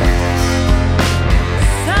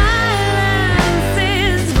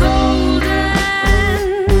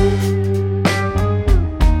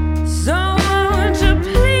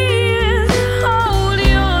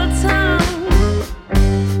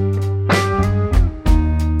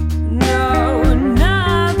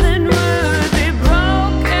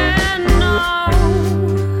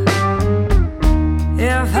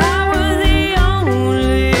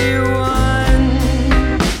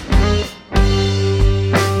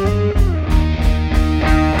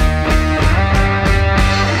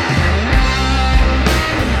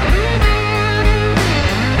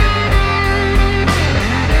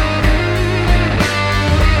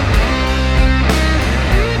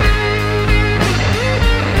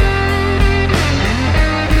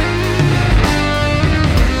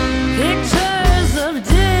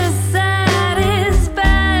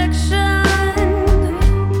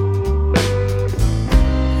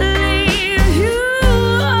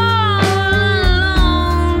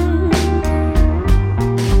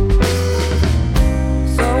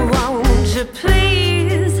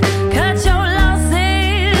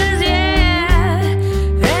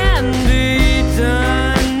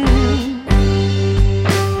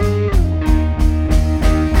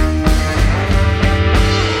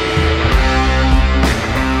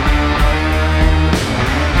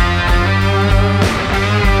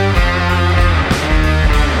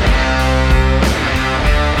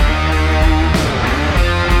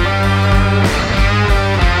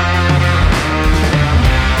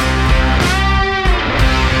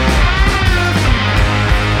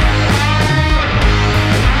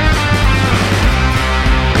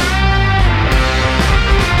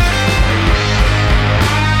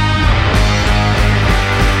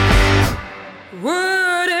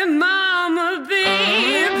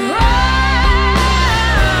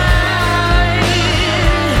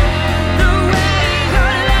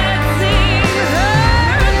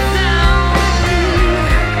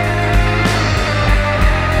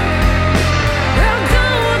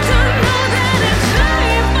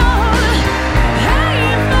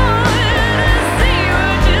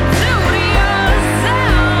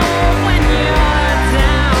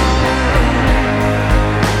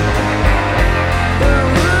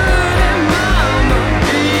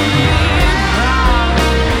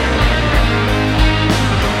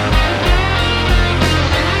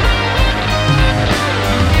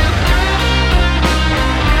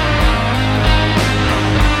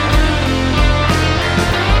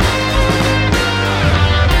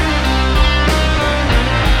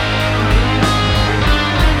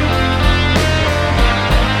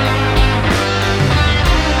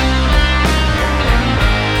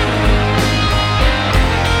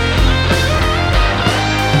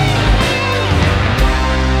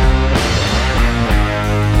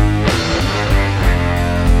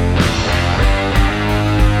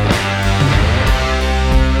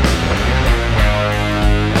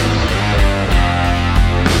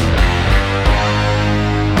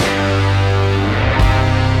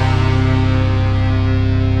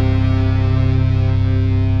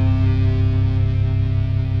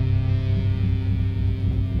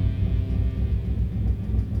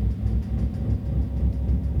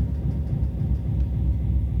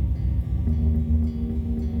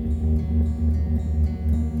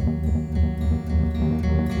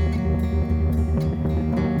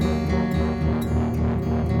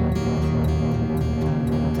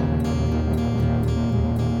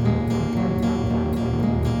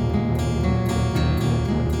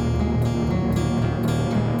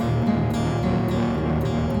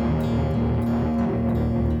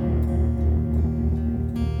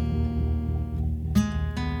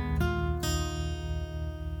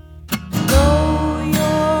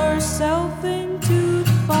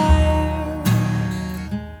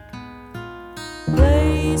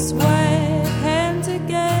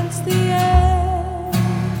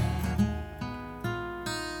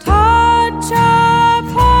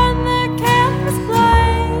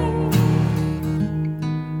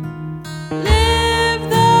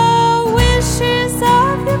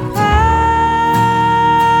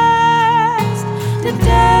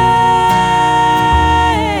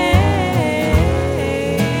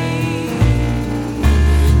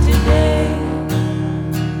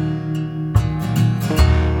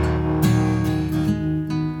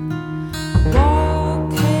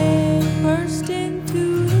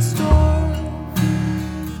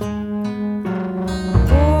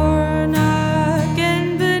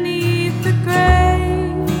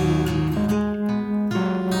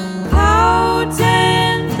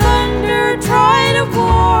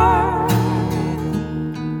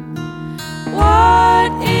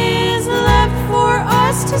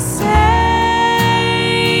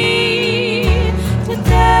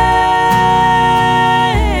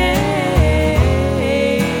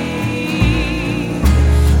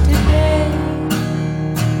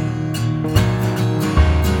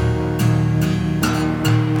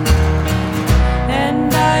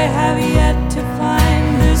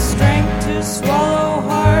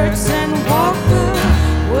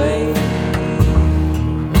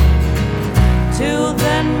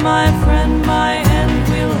 then my end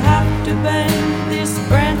will have to bend this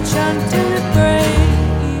branch until it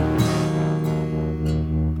breaks.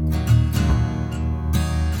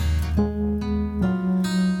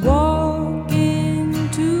 Walk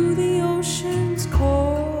into the ocean's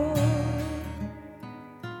core.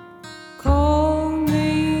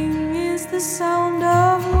 Calming is the sound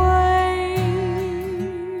of waves.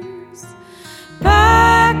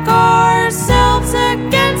 Back ourselves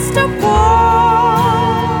against a wall.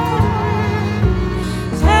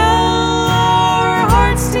 Tell our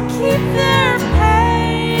hearts to keep their pace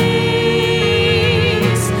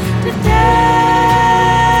today.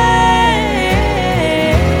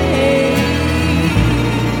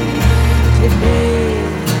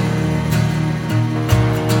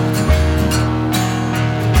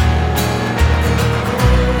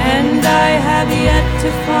 And I have yet to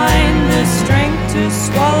find the strength to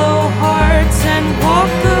swallow hearts and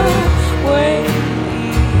walk away.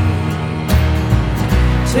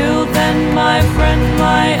 Till then, my friend,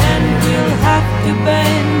 my end will have to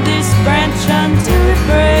bend this branch until it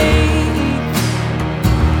breaks.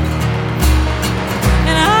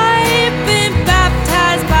 And I've been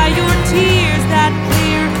baptized by your tears that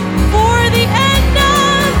clear for the end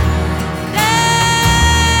of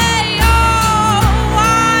day. Oh,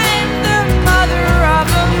 I'm the mother of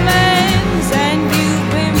amends, and you've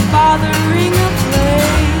been bothering a play.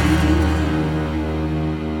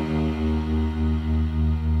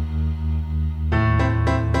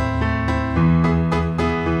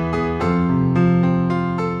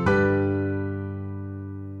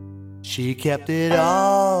 She kept it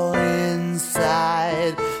all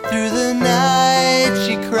inside. Through the night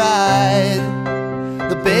she cried.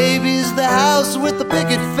 The babies, the house with the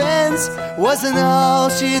picket fence wasn't all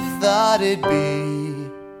she thought it'd be.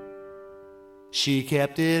 She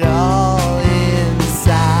kept it all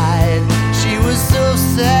inside. She was so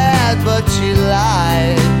sad, but she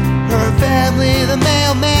lied. Her family, the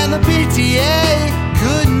mailman, the PTA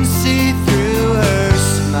couldn't see through her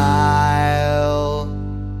smile.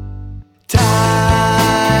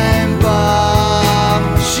 Time bomb,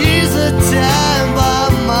 she's a time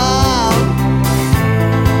bomb mom.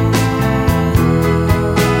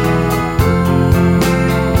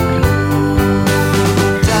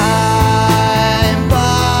 Time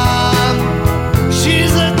bomb,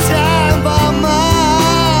 she's a time bomb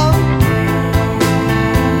mom.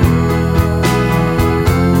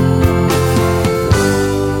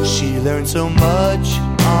 She learned so much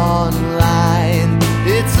online.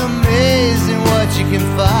 It's amazing what you can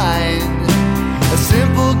find. A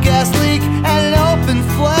simple gas leak and an open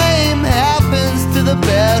flame happens to the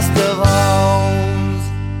best of homes.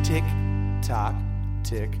 Tick tock,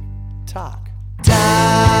 tick tock.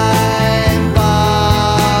 Time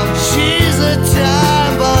bomb, she's a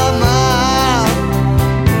time bomb mom.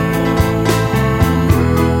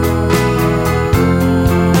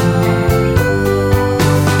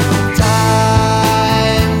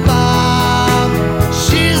 Time bomb,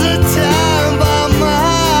 she's a time bomb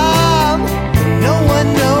mom. No one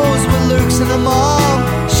knows what lurks in a mom.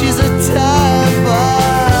 She's a time bomb.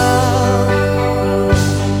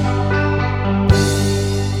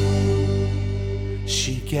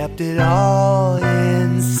 She kept it all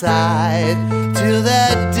inside till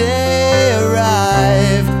that day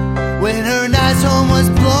arrived when her nice home was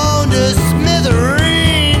blown to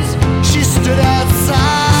smithereens. She stood outside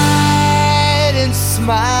and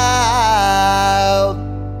smiled.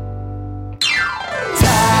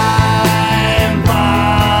 Time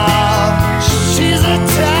bomb, she's a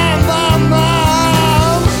time bomb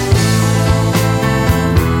mom.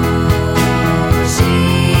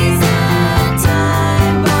 She's a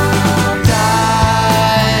time bomb.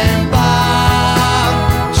 Time bomb,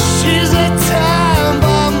 she's a time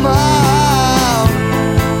bomb mom.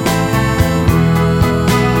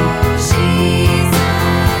 She's a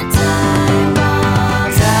time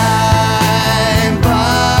bomb. Time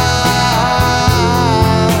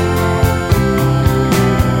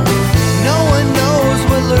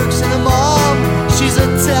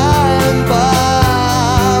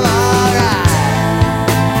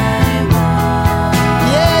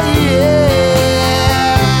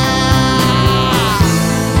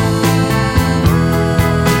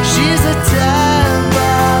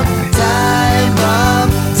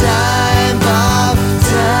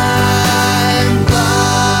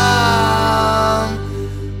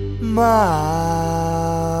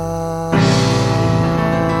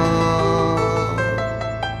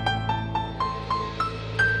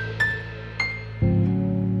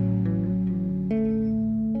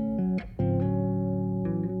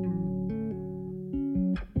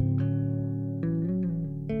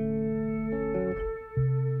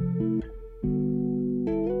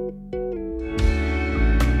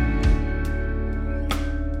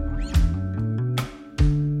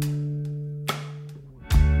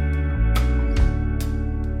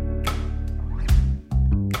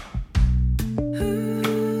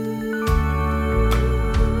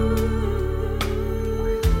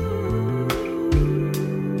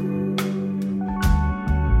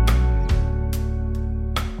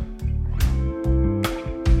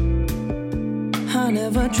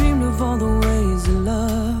dreamed of all the ways that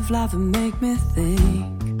love life would make me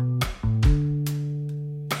think.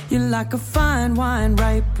 You're like a fine wine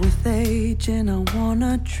ripe with age, and I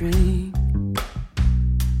wanna drink.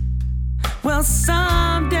 Well,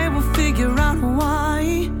 someday we'll figure out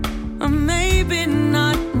why, or maybe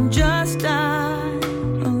not, and just die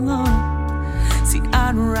alone. See,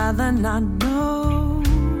 I'd rather not know.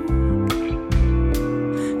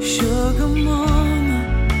 Sugar mama,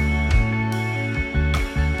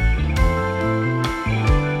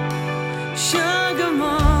 sugar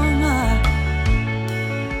mama,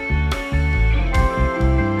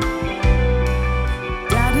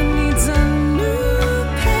 Daddy needs a new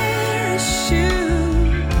pair of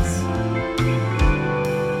shoes.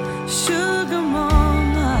 Sugar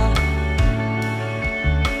mama,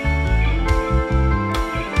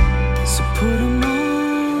 so put 'em on.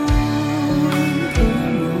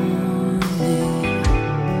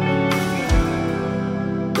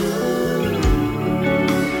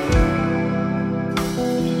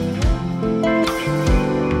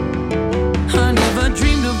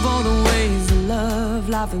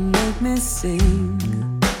 Life would make me sing.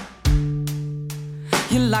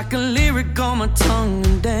 You're like a lyric on my tongue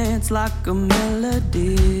and dance like a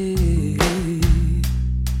melody.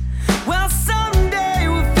 Well, someday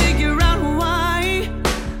we'll figure out why,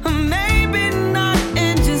 or maybe not,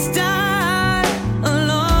 and just die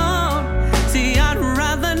alone. See, I'd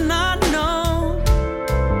rather not know.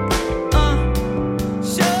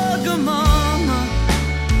 Sugar mama,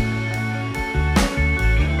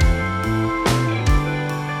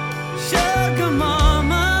 sugar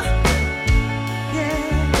mama,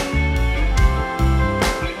 yeah.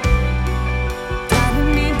 Daddy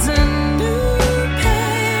needs a new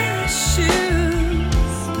pair of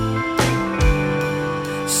shoes.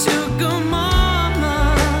 Sugar mama,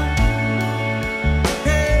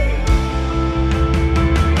 hey.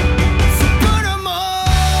 So put 'em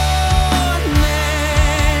on me.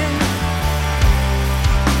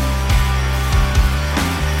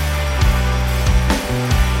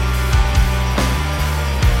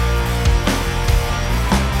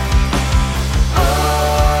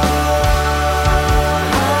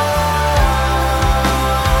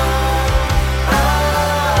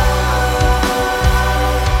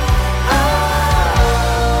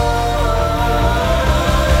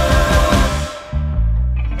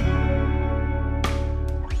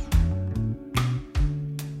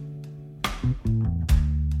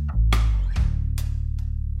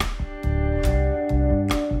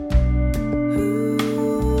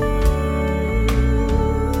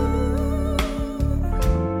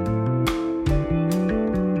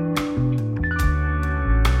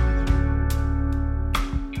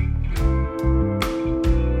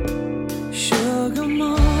 Sugar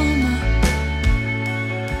mama,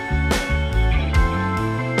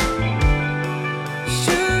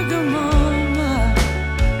 sugar mama,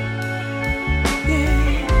 yeah.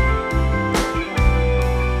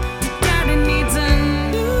 Daddy needs a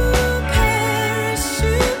new pair of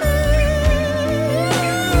shoes.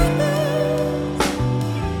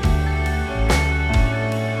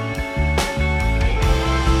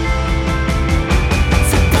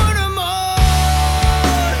 So put 'em on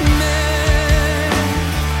me.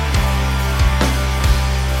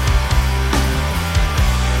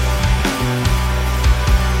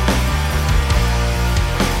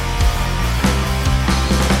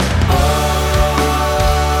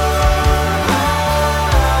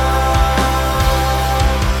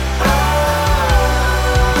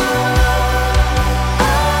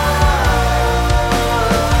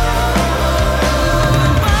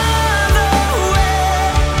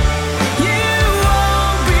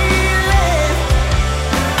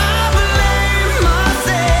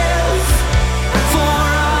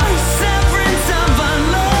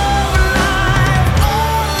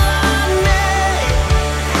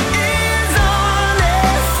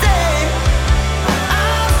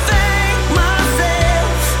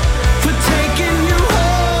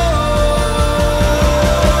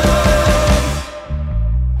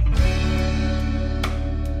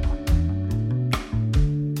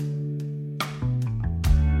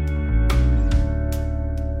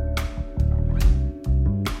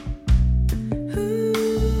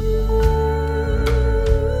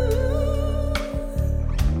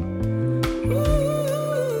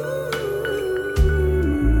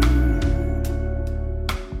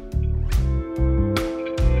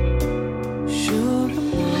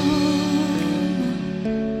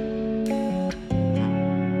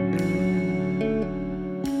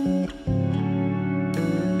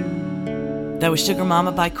 That was Sugar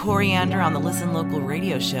Mama by Coriander on the Listen Local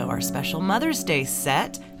radio show, our special Mother's Day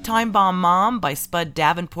set. Time Bomb Mom by Spud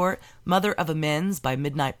Davenport, Mother of Amends by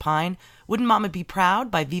Midnight Pine, Wouldn't Mama Be Proud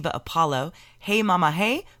by Viva Apollo, Hey Mama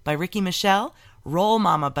Hey by Ricky Michelle, Roll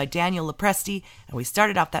Mama by Daniel Lepresti, and we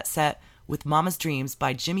started off that set with Mama's Dreams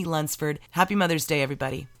by Jimmy Lunsford. Happy Mother's Day,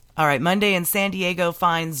 everybody. All right, Monday in San Diego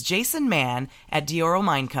finds Jason Mann at Dioro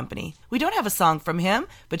Mine Company. We don't have a song from him,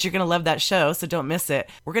 but you're going to love that show, so don't miss it.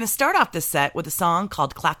 We're going to start off this set with a song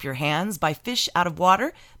called Clap Your Hands by Fish Out of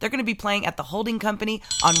Water. They're going to be playing at the Holding Company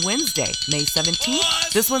on Wednesday, May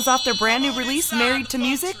 17th. This one's off their brand new release, Married to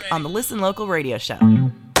Music, on the Listen Local radio show.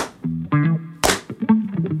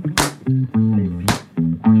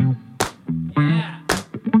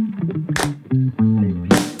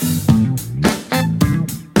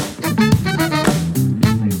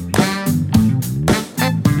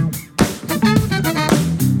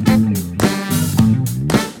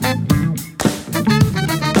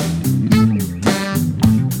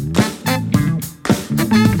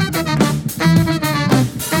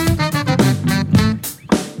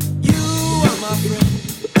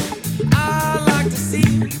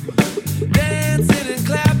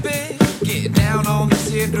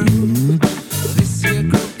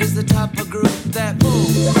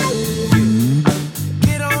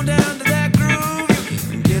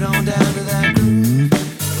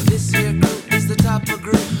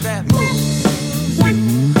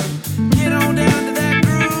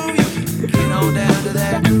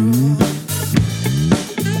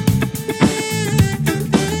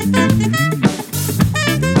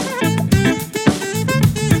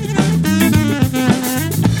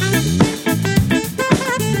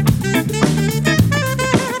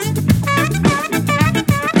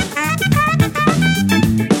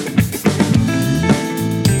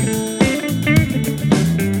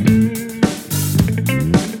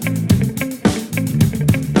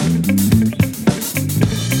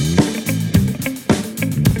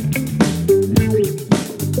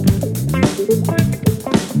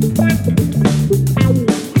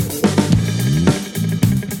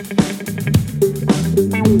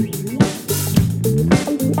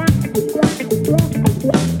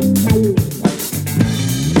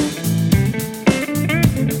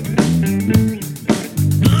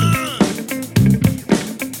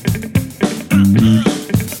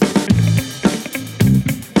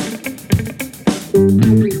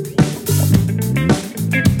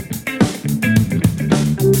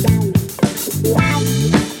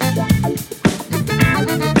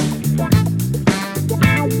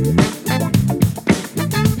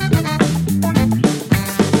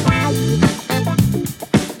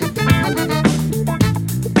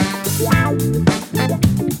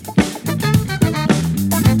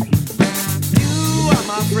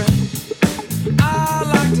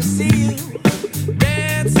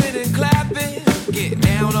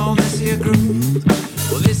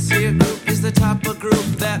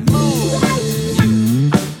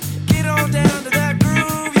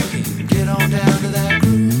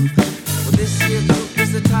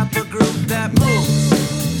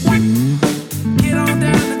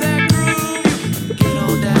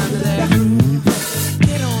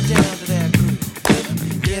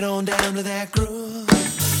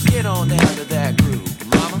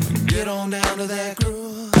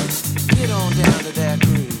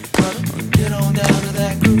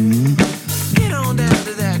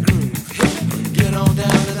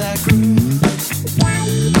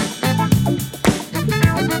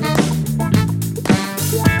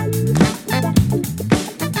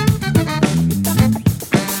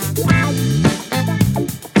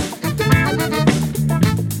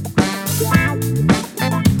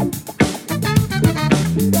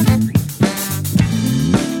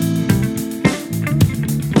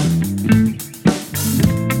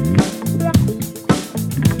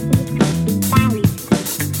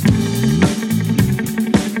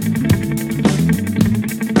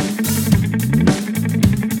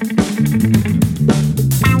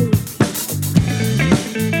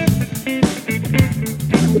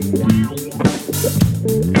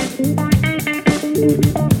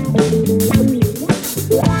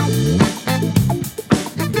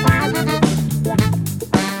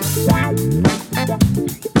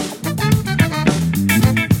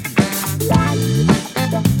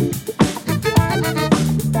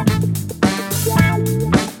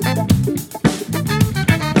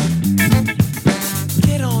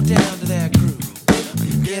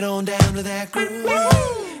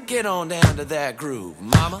 Get on down to that groove,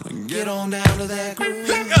 mama. Get on down to that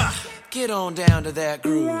groove. Get on down to that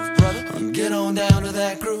groove, brother. Get on down to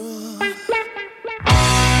that groove.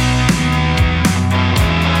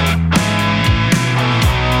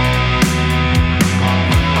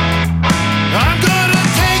 I'm gonna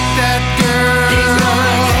take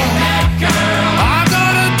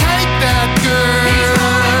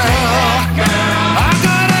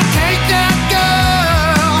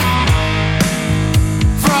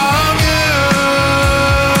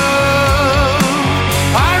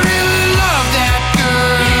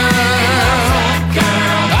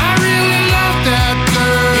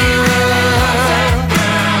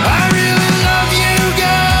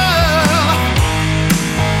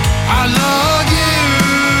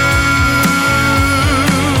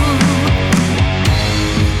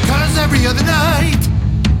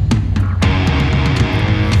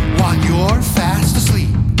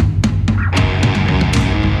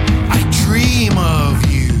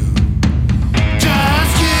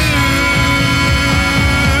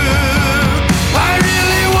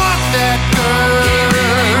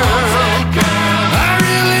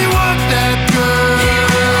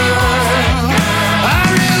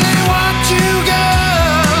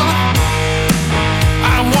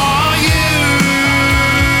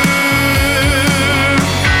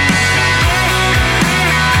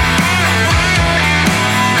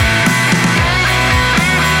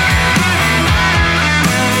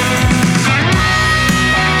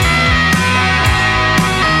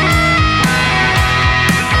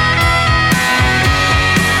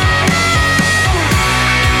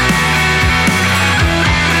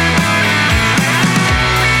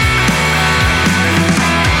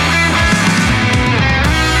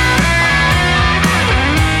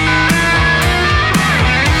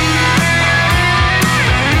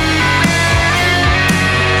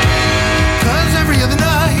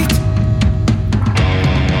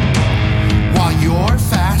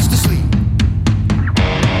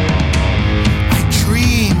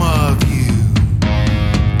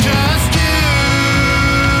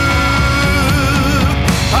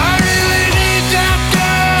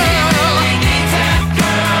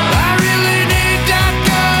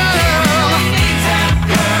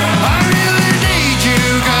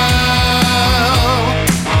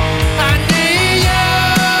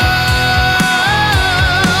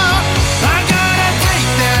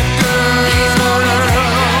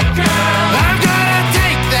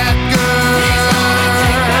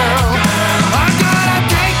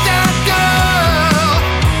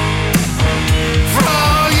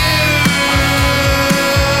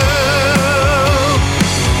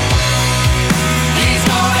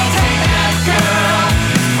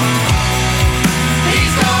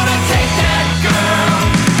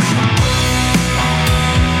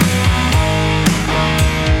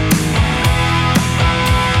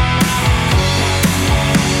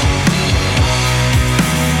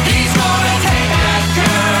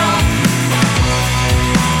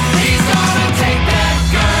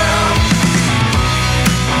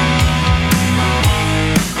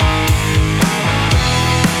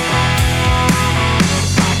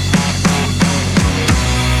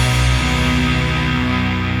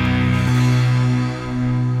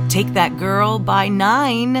Take That Girl by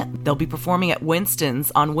 9. They'll be performing at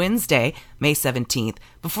Winston's on Wednesday, May 17th.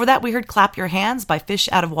 Before that, we heard Clap Your Hands by Fish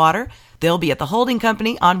Out of Water. They'll be at the Holding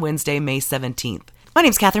Company on Wednesday, May 17th. My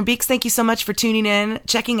name's Catherine Beeks. Thank you so much for tuning in,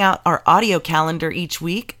 checking out our audio calendar each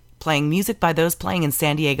week, playing music by those playing in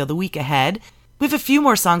San Diego the week ahead. We have a few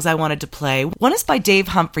more songs I wanted to play. One is by Dave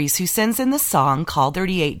Humphreys, who sends in this song called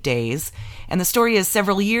 38 Days. And the story is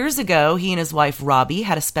several years ago, he and his wife Robbie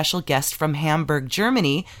had a special guest from Hamburg,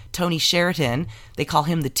 Germany, Tony Sheraton. They call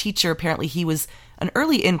him the teacher. Apparently he was an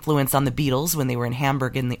early influence on the Beatles when they were in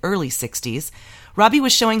Hamburg in the early 60s. Robbie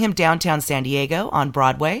was showing him downtown San Diego on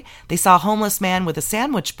Broadway. They saw a homeless man with a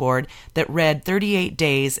sandwich board that read 38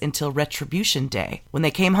 days until Retribution Day. When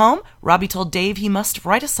they came home, Robbie told Dave he must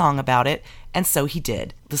write a song about it, and so he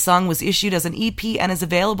did. The song was issued as an EP and is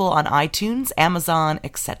available on iTunes, Amazon,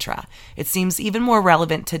 etc. It seems even more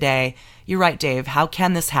relevant today. You're right, Dave. How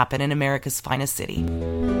can this happen in America's finest city?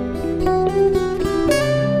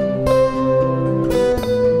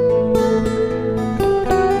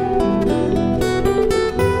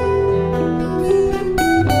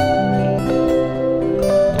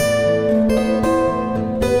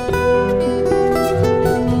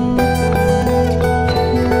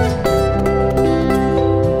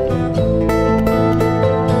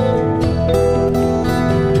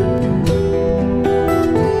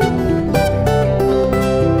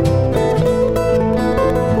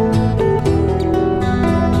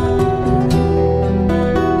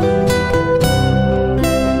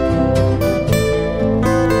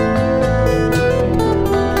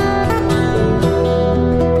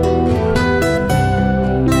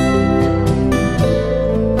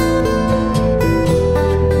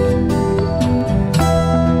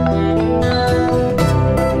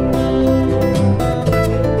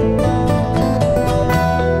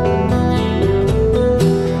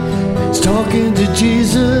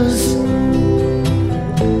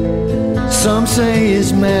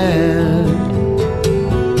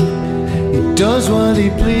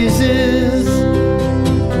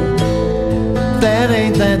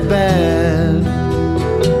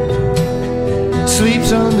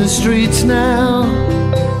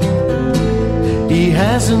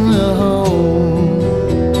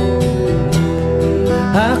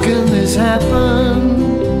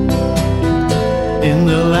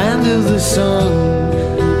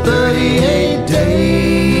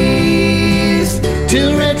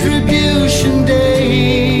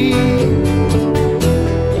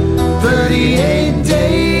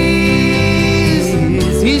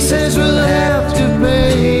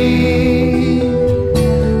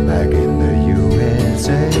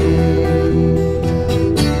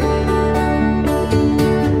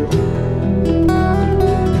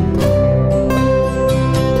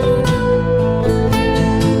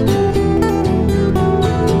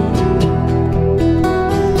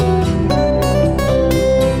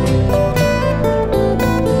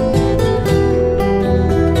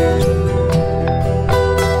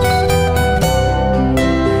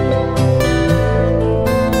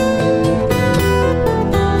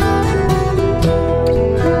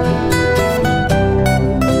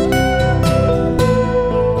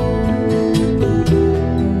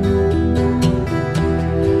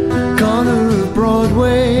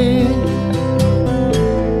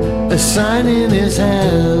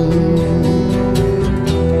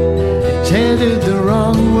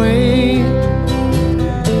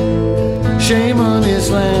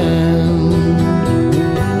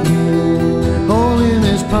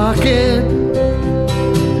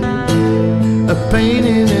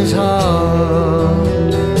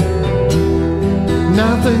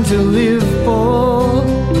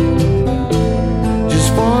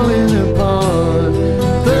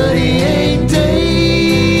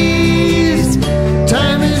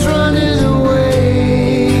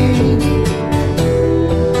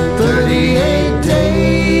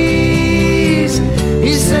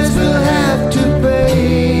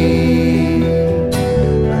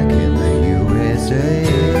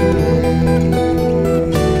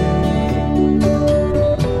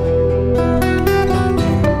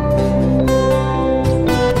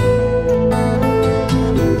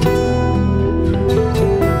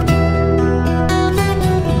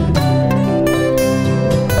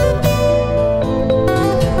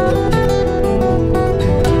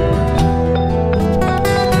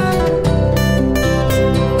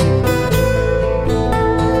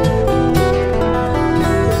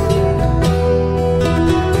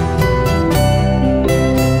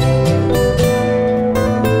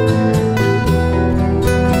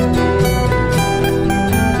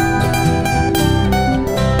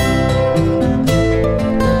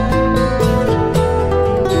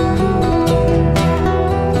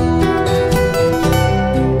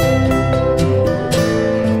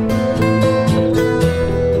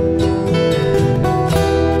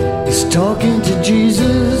 talking to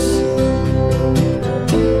Jesus.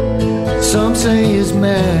 Some say he's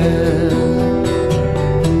mad.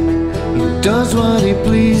 He does what he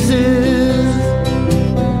pleases.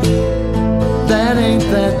 That ain't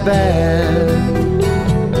that bad.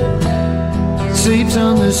 Sleeps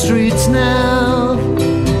on the streets now.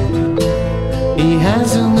 He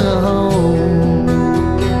hasn't a home.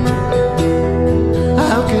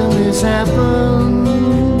 How can this happen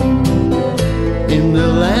in the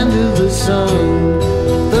land of the sun?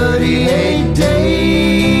 38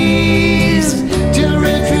 days till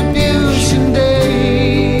retribution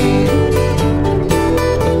day.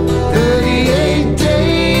 38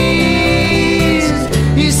 days,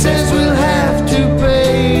 he says we'll have to pay.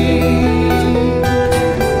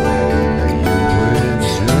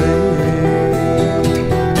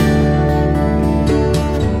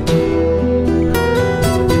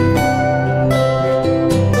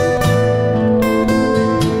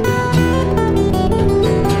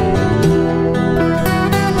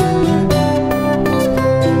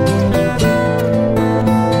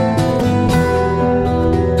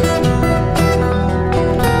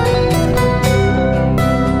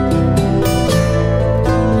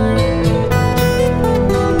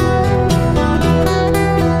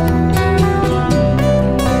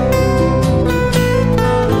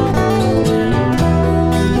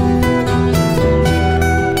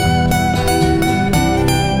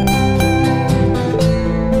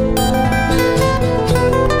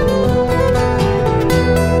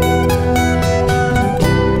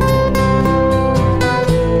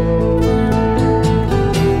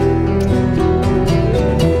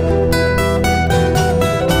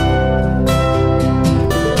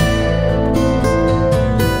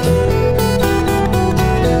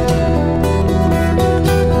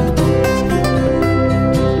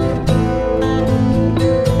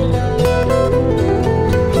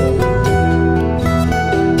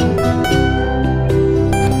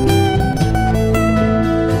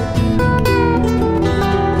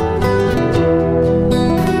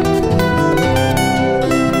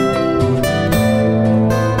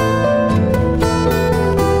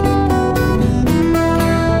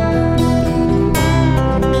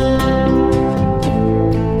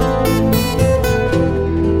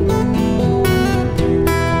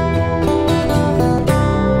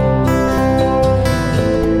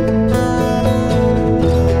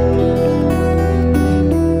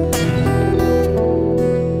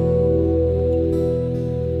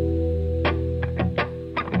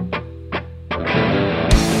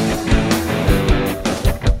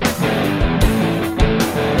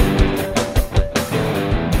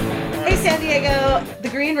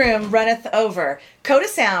 Runneth over. Coda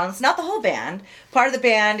Sounds, not the whole band. Part of the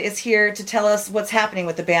band is here to tell us what's happening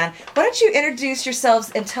with the band. Why don't you introduce yourselves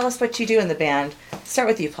and tell us what you do in the band? Start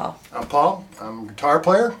with you, Paul. I'm Paul. I'm a guitar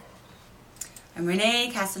player. I'm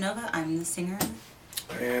Renee Casanova. I'm the singer.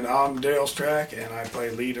 And I'm Dale Strack, and I play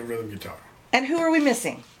lead and rhythm guitar. And who are we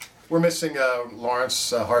missing? We're missing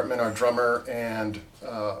Lawrence Hartman, our drummer, and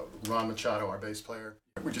Ron Machado, our bass player.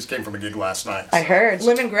 We just came from a gig last night. I heard.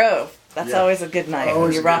 Lemon Grove. That's always a good night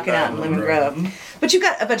when you're rocking out in Lemon Grove. Mm-hmm. But you've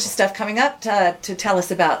got a bunch of stuff coming up to tell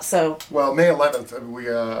us about. So, well, May 11th,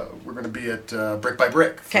 we're going to be at Brick by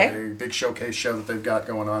Brick for a big showcase show that they've got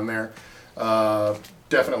going on there.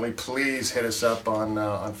 Definitely, please hit us up on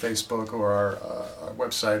Facebook or our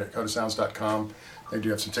website at codasounds.com. They do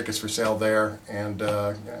have some tickets for sale there, and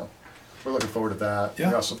we're looking forward to that. Yeah.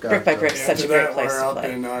 We also got Brick by Brick, such a great place We're to up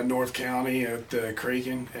play. in North County at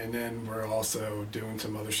Kraken, and then we're also doing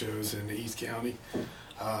some other shows in the East County.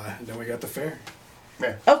 And then we got the fair.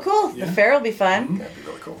 Yeah. Oh, cool. Yeah. The fair will be fun. Mm-hmm. That'd be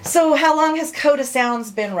really cool. So how long has Coda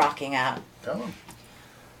Sounds been rocking out? Tell them.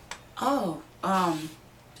 Oh,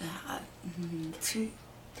 3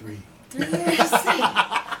 years. 3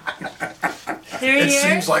 It years?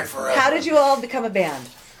 seems like forever. How did you all become a band?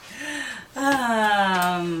 We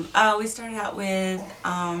started out with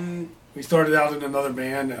We started out in another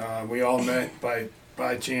band. We all met by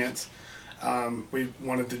chance. We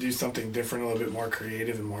wanted to do something different, a little bit more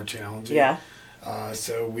creative and more challenging. Yeah.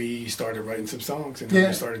 So we started writing some songs, and Yeah. then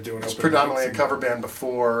we started doing It's open predominantly a mics. cover band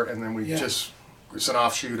before, and then it's an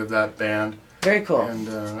offshoot of that band. Very cool. And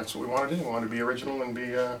that's what we want to do. We want to be original and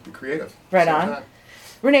be creative. Right on.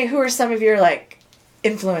 Renee, who are some of your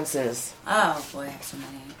influences? Oh boy, I have so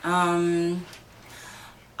many.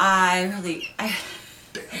 I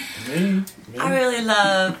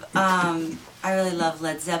really love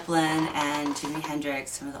Led Zeppelin and Jimi Hendrix,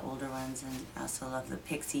 some of the older ones, and I also love the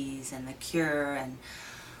Pixies and the Cure, and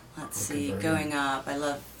Going Up. I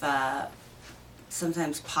love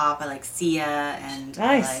sometimes pop. I like Sia, and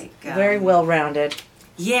Nice. I like very well rounded.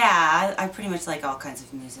 Yeah, I pretty much like all kinds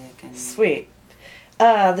of music. And Sweet.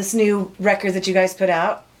 This new record that you guys put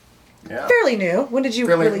out, Yeah. fairly new. When did you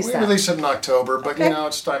release We that? released it in October, but Okay.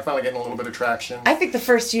 it's finally getting a little bit of traction. I think the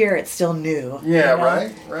first year it's still new. Yeah, you know?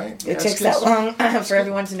 right. It Yeah, takes it's that good. long for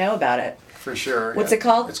everyone to know about it. For sure. What's yeah. it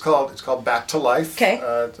called? It's called Back to Life. Okay.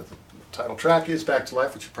 The title track is Back to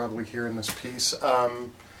Life, which you probably hear in this piece.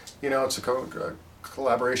 It's a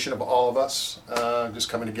collaboration of all of us, just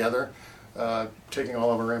coming together, taking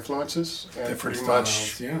all of our influences and Different pretty styles,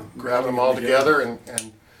 much yeah. grabbing them all together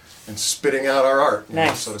and spitting out our art,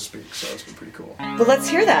 Nice. so to speak. So it's been pretty cool. Well, let's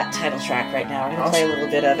hear that title track right now. We're going to play a little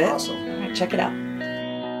bit of it. Awesome. All right, check it out.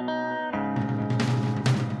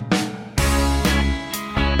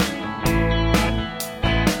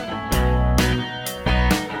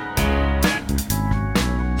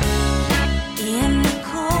 In the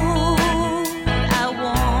cold, I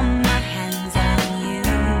warm my hands on you.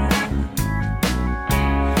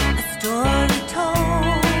 A story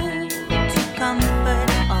told to comfort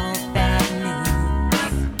all bad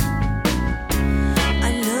news. I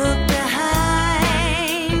look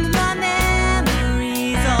behind my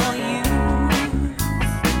memories, all used.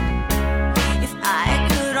 If I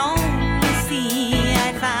could only see,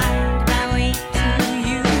 I'd find my way to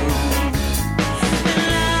you.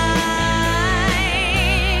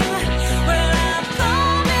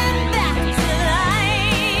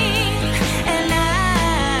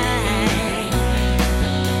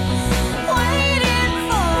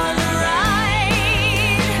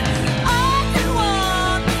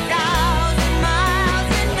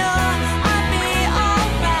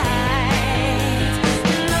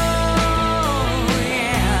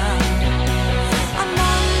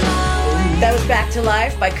 That was Back to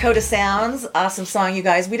Life by Coda Sounds. Awesome song, you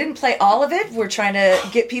guys. We didn't play all of it. We're trying to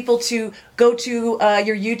get people to go to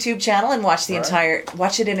your YouTube channel and watch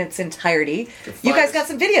watch it in its entirety. You guys got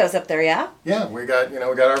some videos up there, yeah? Yeah, we got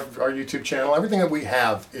our YouTube channel. Everything that we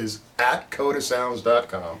have is at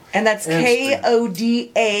codasounds.com. And that's Koda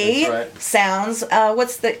That's right. Sounds.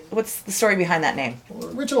 What's the story behind that name? The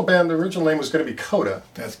original name was going to be Coda.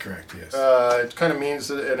 That's correct, yes. It kind of means,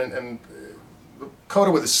 and Coda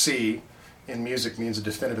with a C in music means a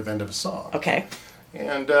definitive end of a song. Okay.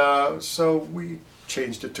 And so we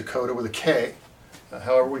changed it to Coda with a K.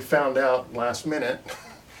 However, we found out last minute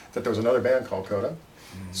that there was another band called Coda.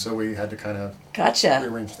 So we had to kind of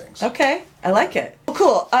rearrange things. Okay, I like it. Well,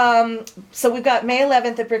 cool. So we've got May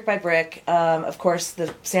 11th at Brick by Brick. Of course,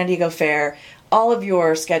 the San Diego Fair. All of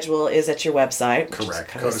your schedule is at your website. Correct.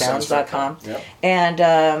 Codasounds.com. Yep. And,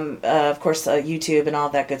 of course, YouTube and all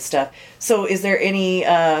that good stuff. So is there any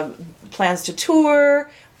plans to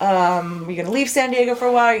tour? Are you going to leave San Diego for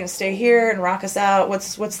a while? Are you going to stay here and rock us out?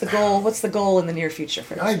 What's the goal? What's the goal in the near future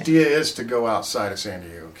for The idea is to go outside of San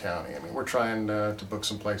Diego County. I mean, we're trying to book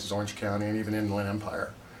some places, Orange County and even Inland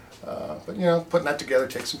Empire. But, putting that together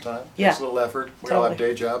takes some time. Yeah. Takes a little effort. We all have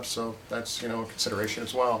day jobs, so that's, a consideration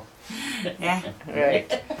as well. Yeah.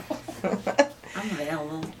 Right. I'm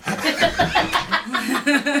available.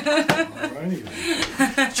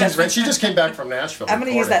 She just came back from Nashville. I'm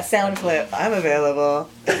going to use that sound clip. I'm available.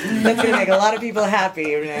 That's going to make a lot of people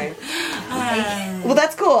happy, Renee. Well,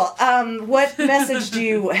 that's cool. What message do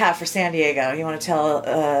you have for San Diego? You want to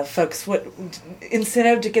tell folks what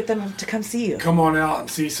incentive to get them to come see you? Come on out and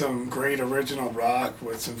see some great original rock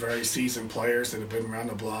with some very seasoned players that have been around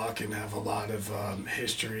the block and have a lot of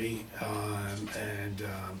history and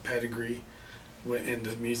pedigree in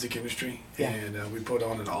the music industry. Yeah. And we put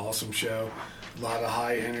on an awesome show, a lot of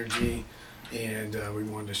high energy, and we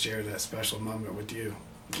wanted to share that special moment with you.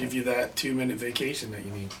 Give you that 2-minute vacation that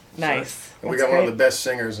you need. Nice. And we got one of the best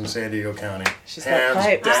singers in San Diego County. She's got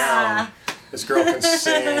pipes. Down. This girl can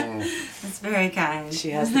sing. That's very kind. She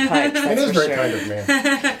has the pipes. It That's is for very sure. kind of me.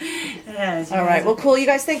 It is. All right. Well, cool. You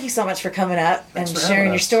guys, thank you so much for coming up Thanks and for sharing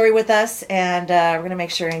having your us. story with us. And we're going to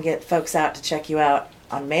make sure and get folks out to check you out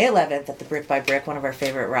on May 11th at the Brick by Brick, one of our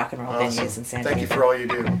favorite rock and roll Awesome. venues in San Diego. Thank you for all you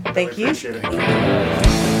do. Thank you. Appreciate it.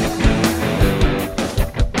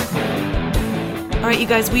 All right, you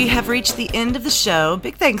guys, we have reached the end of the show.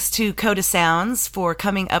 Big thanks to Coda Sounds for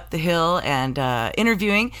coming up the hill and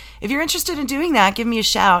interviewing. If you're interested in doing that, give me a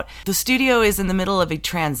shout. The studio is in the middle of a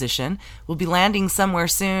transition. We'll be landing somewhere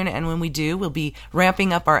soon, and when we do, we'll be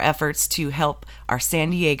ramping up our efforts to help our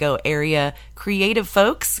San Diego area creative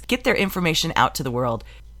folks get their information out to the world.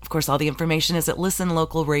 Of course, all the information is at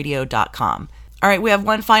listenlocalradio.com. All right, we have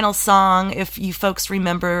one final song. If you folks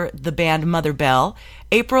remember the band Mother Bell,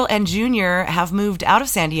 April and Junior have moved out of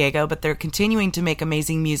San Diego, but they're continuing to make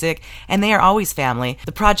amazing music, and they are always family.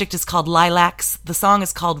 The project is called Lilacs. The song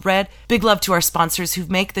is called Red. Big love to our sponsors who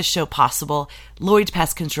make this show possible: Lloyd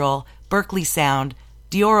Pest Control, Berkeley Sound,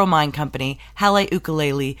 Dioro Mine Company, Halle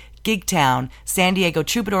Ukulele, Gigtown, San Diego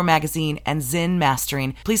Troubadour Magazine, and Zen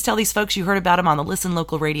Mastering. Please tell these folks you heard about them on the Listen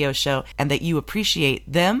Local radio show and that you appreciate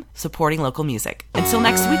them supporting local music. Until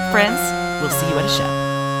next week, friends, we'll see you at a show.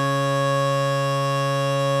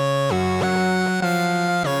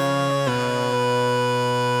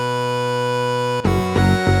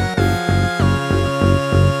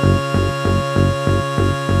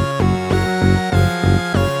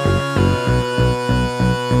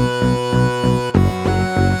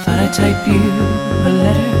 Type you a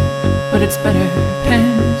letter, but it's better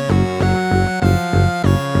penned.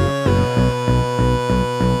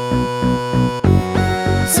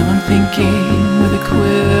 So I'm thinking with a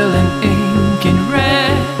quill and ink in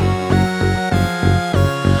red.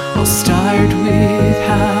 I'll start with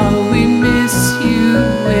how we miss you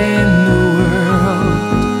in the world.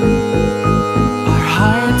 Our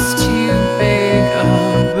hearts too big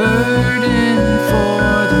a burden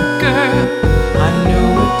for the girl. I know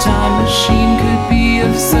a time machine could be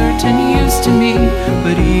of certain use to me,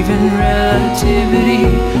 but even relativity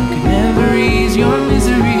could never ease your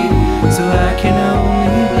misery. So I can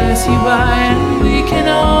only bless you by, and we can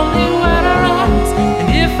only wet our eyes. And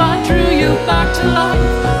if I drew you back to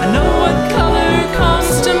life, I know what color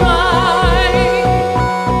comes to mind.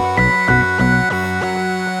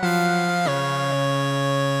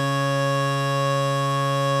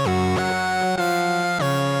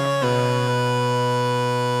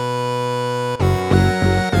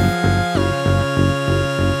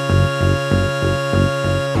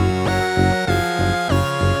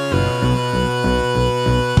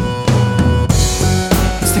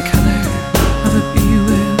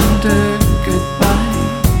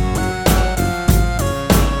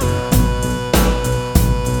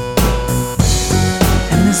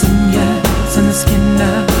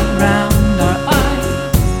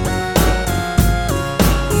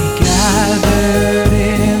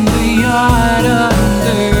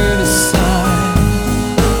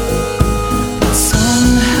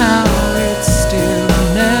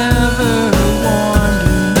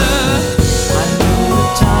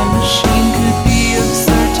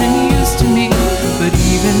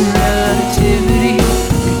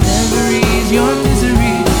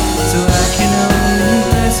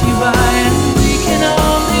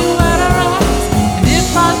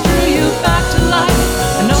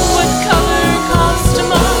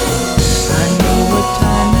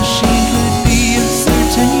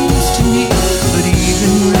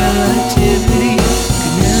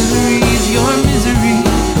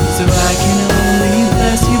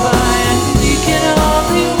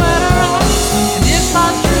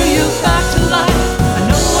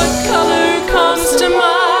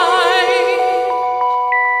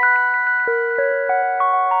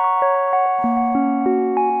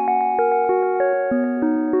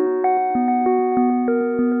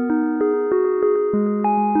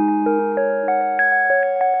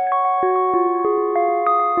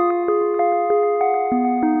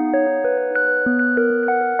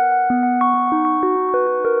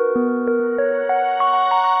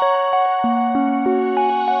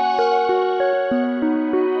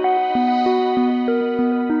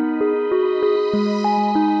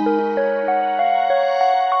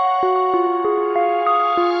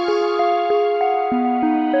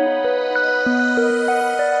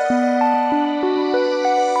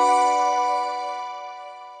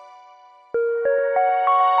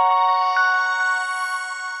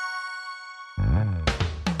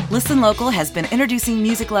 Listen Local has been introducing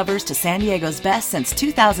music lovers to San Diego's best since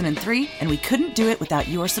 2003, and we couldn't do it without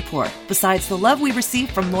your support. Besides the love we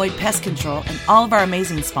receive from Lloyd Pest Control and all of our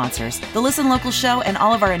amazing sponsors, the Listen Local show and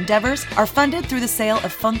all of our endeavors are funded through the sale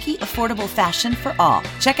of funky, affordable fashion for all.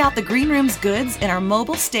 Check out the Green Room's goods in our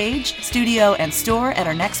mobile stage, studio, and store at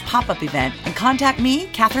our next pop-up event, and contact me,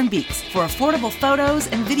 Catherine Beeks, for affordable photos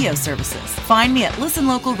and video services. Find me at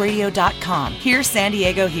listenlocalradio.com. Here's San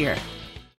Diego here.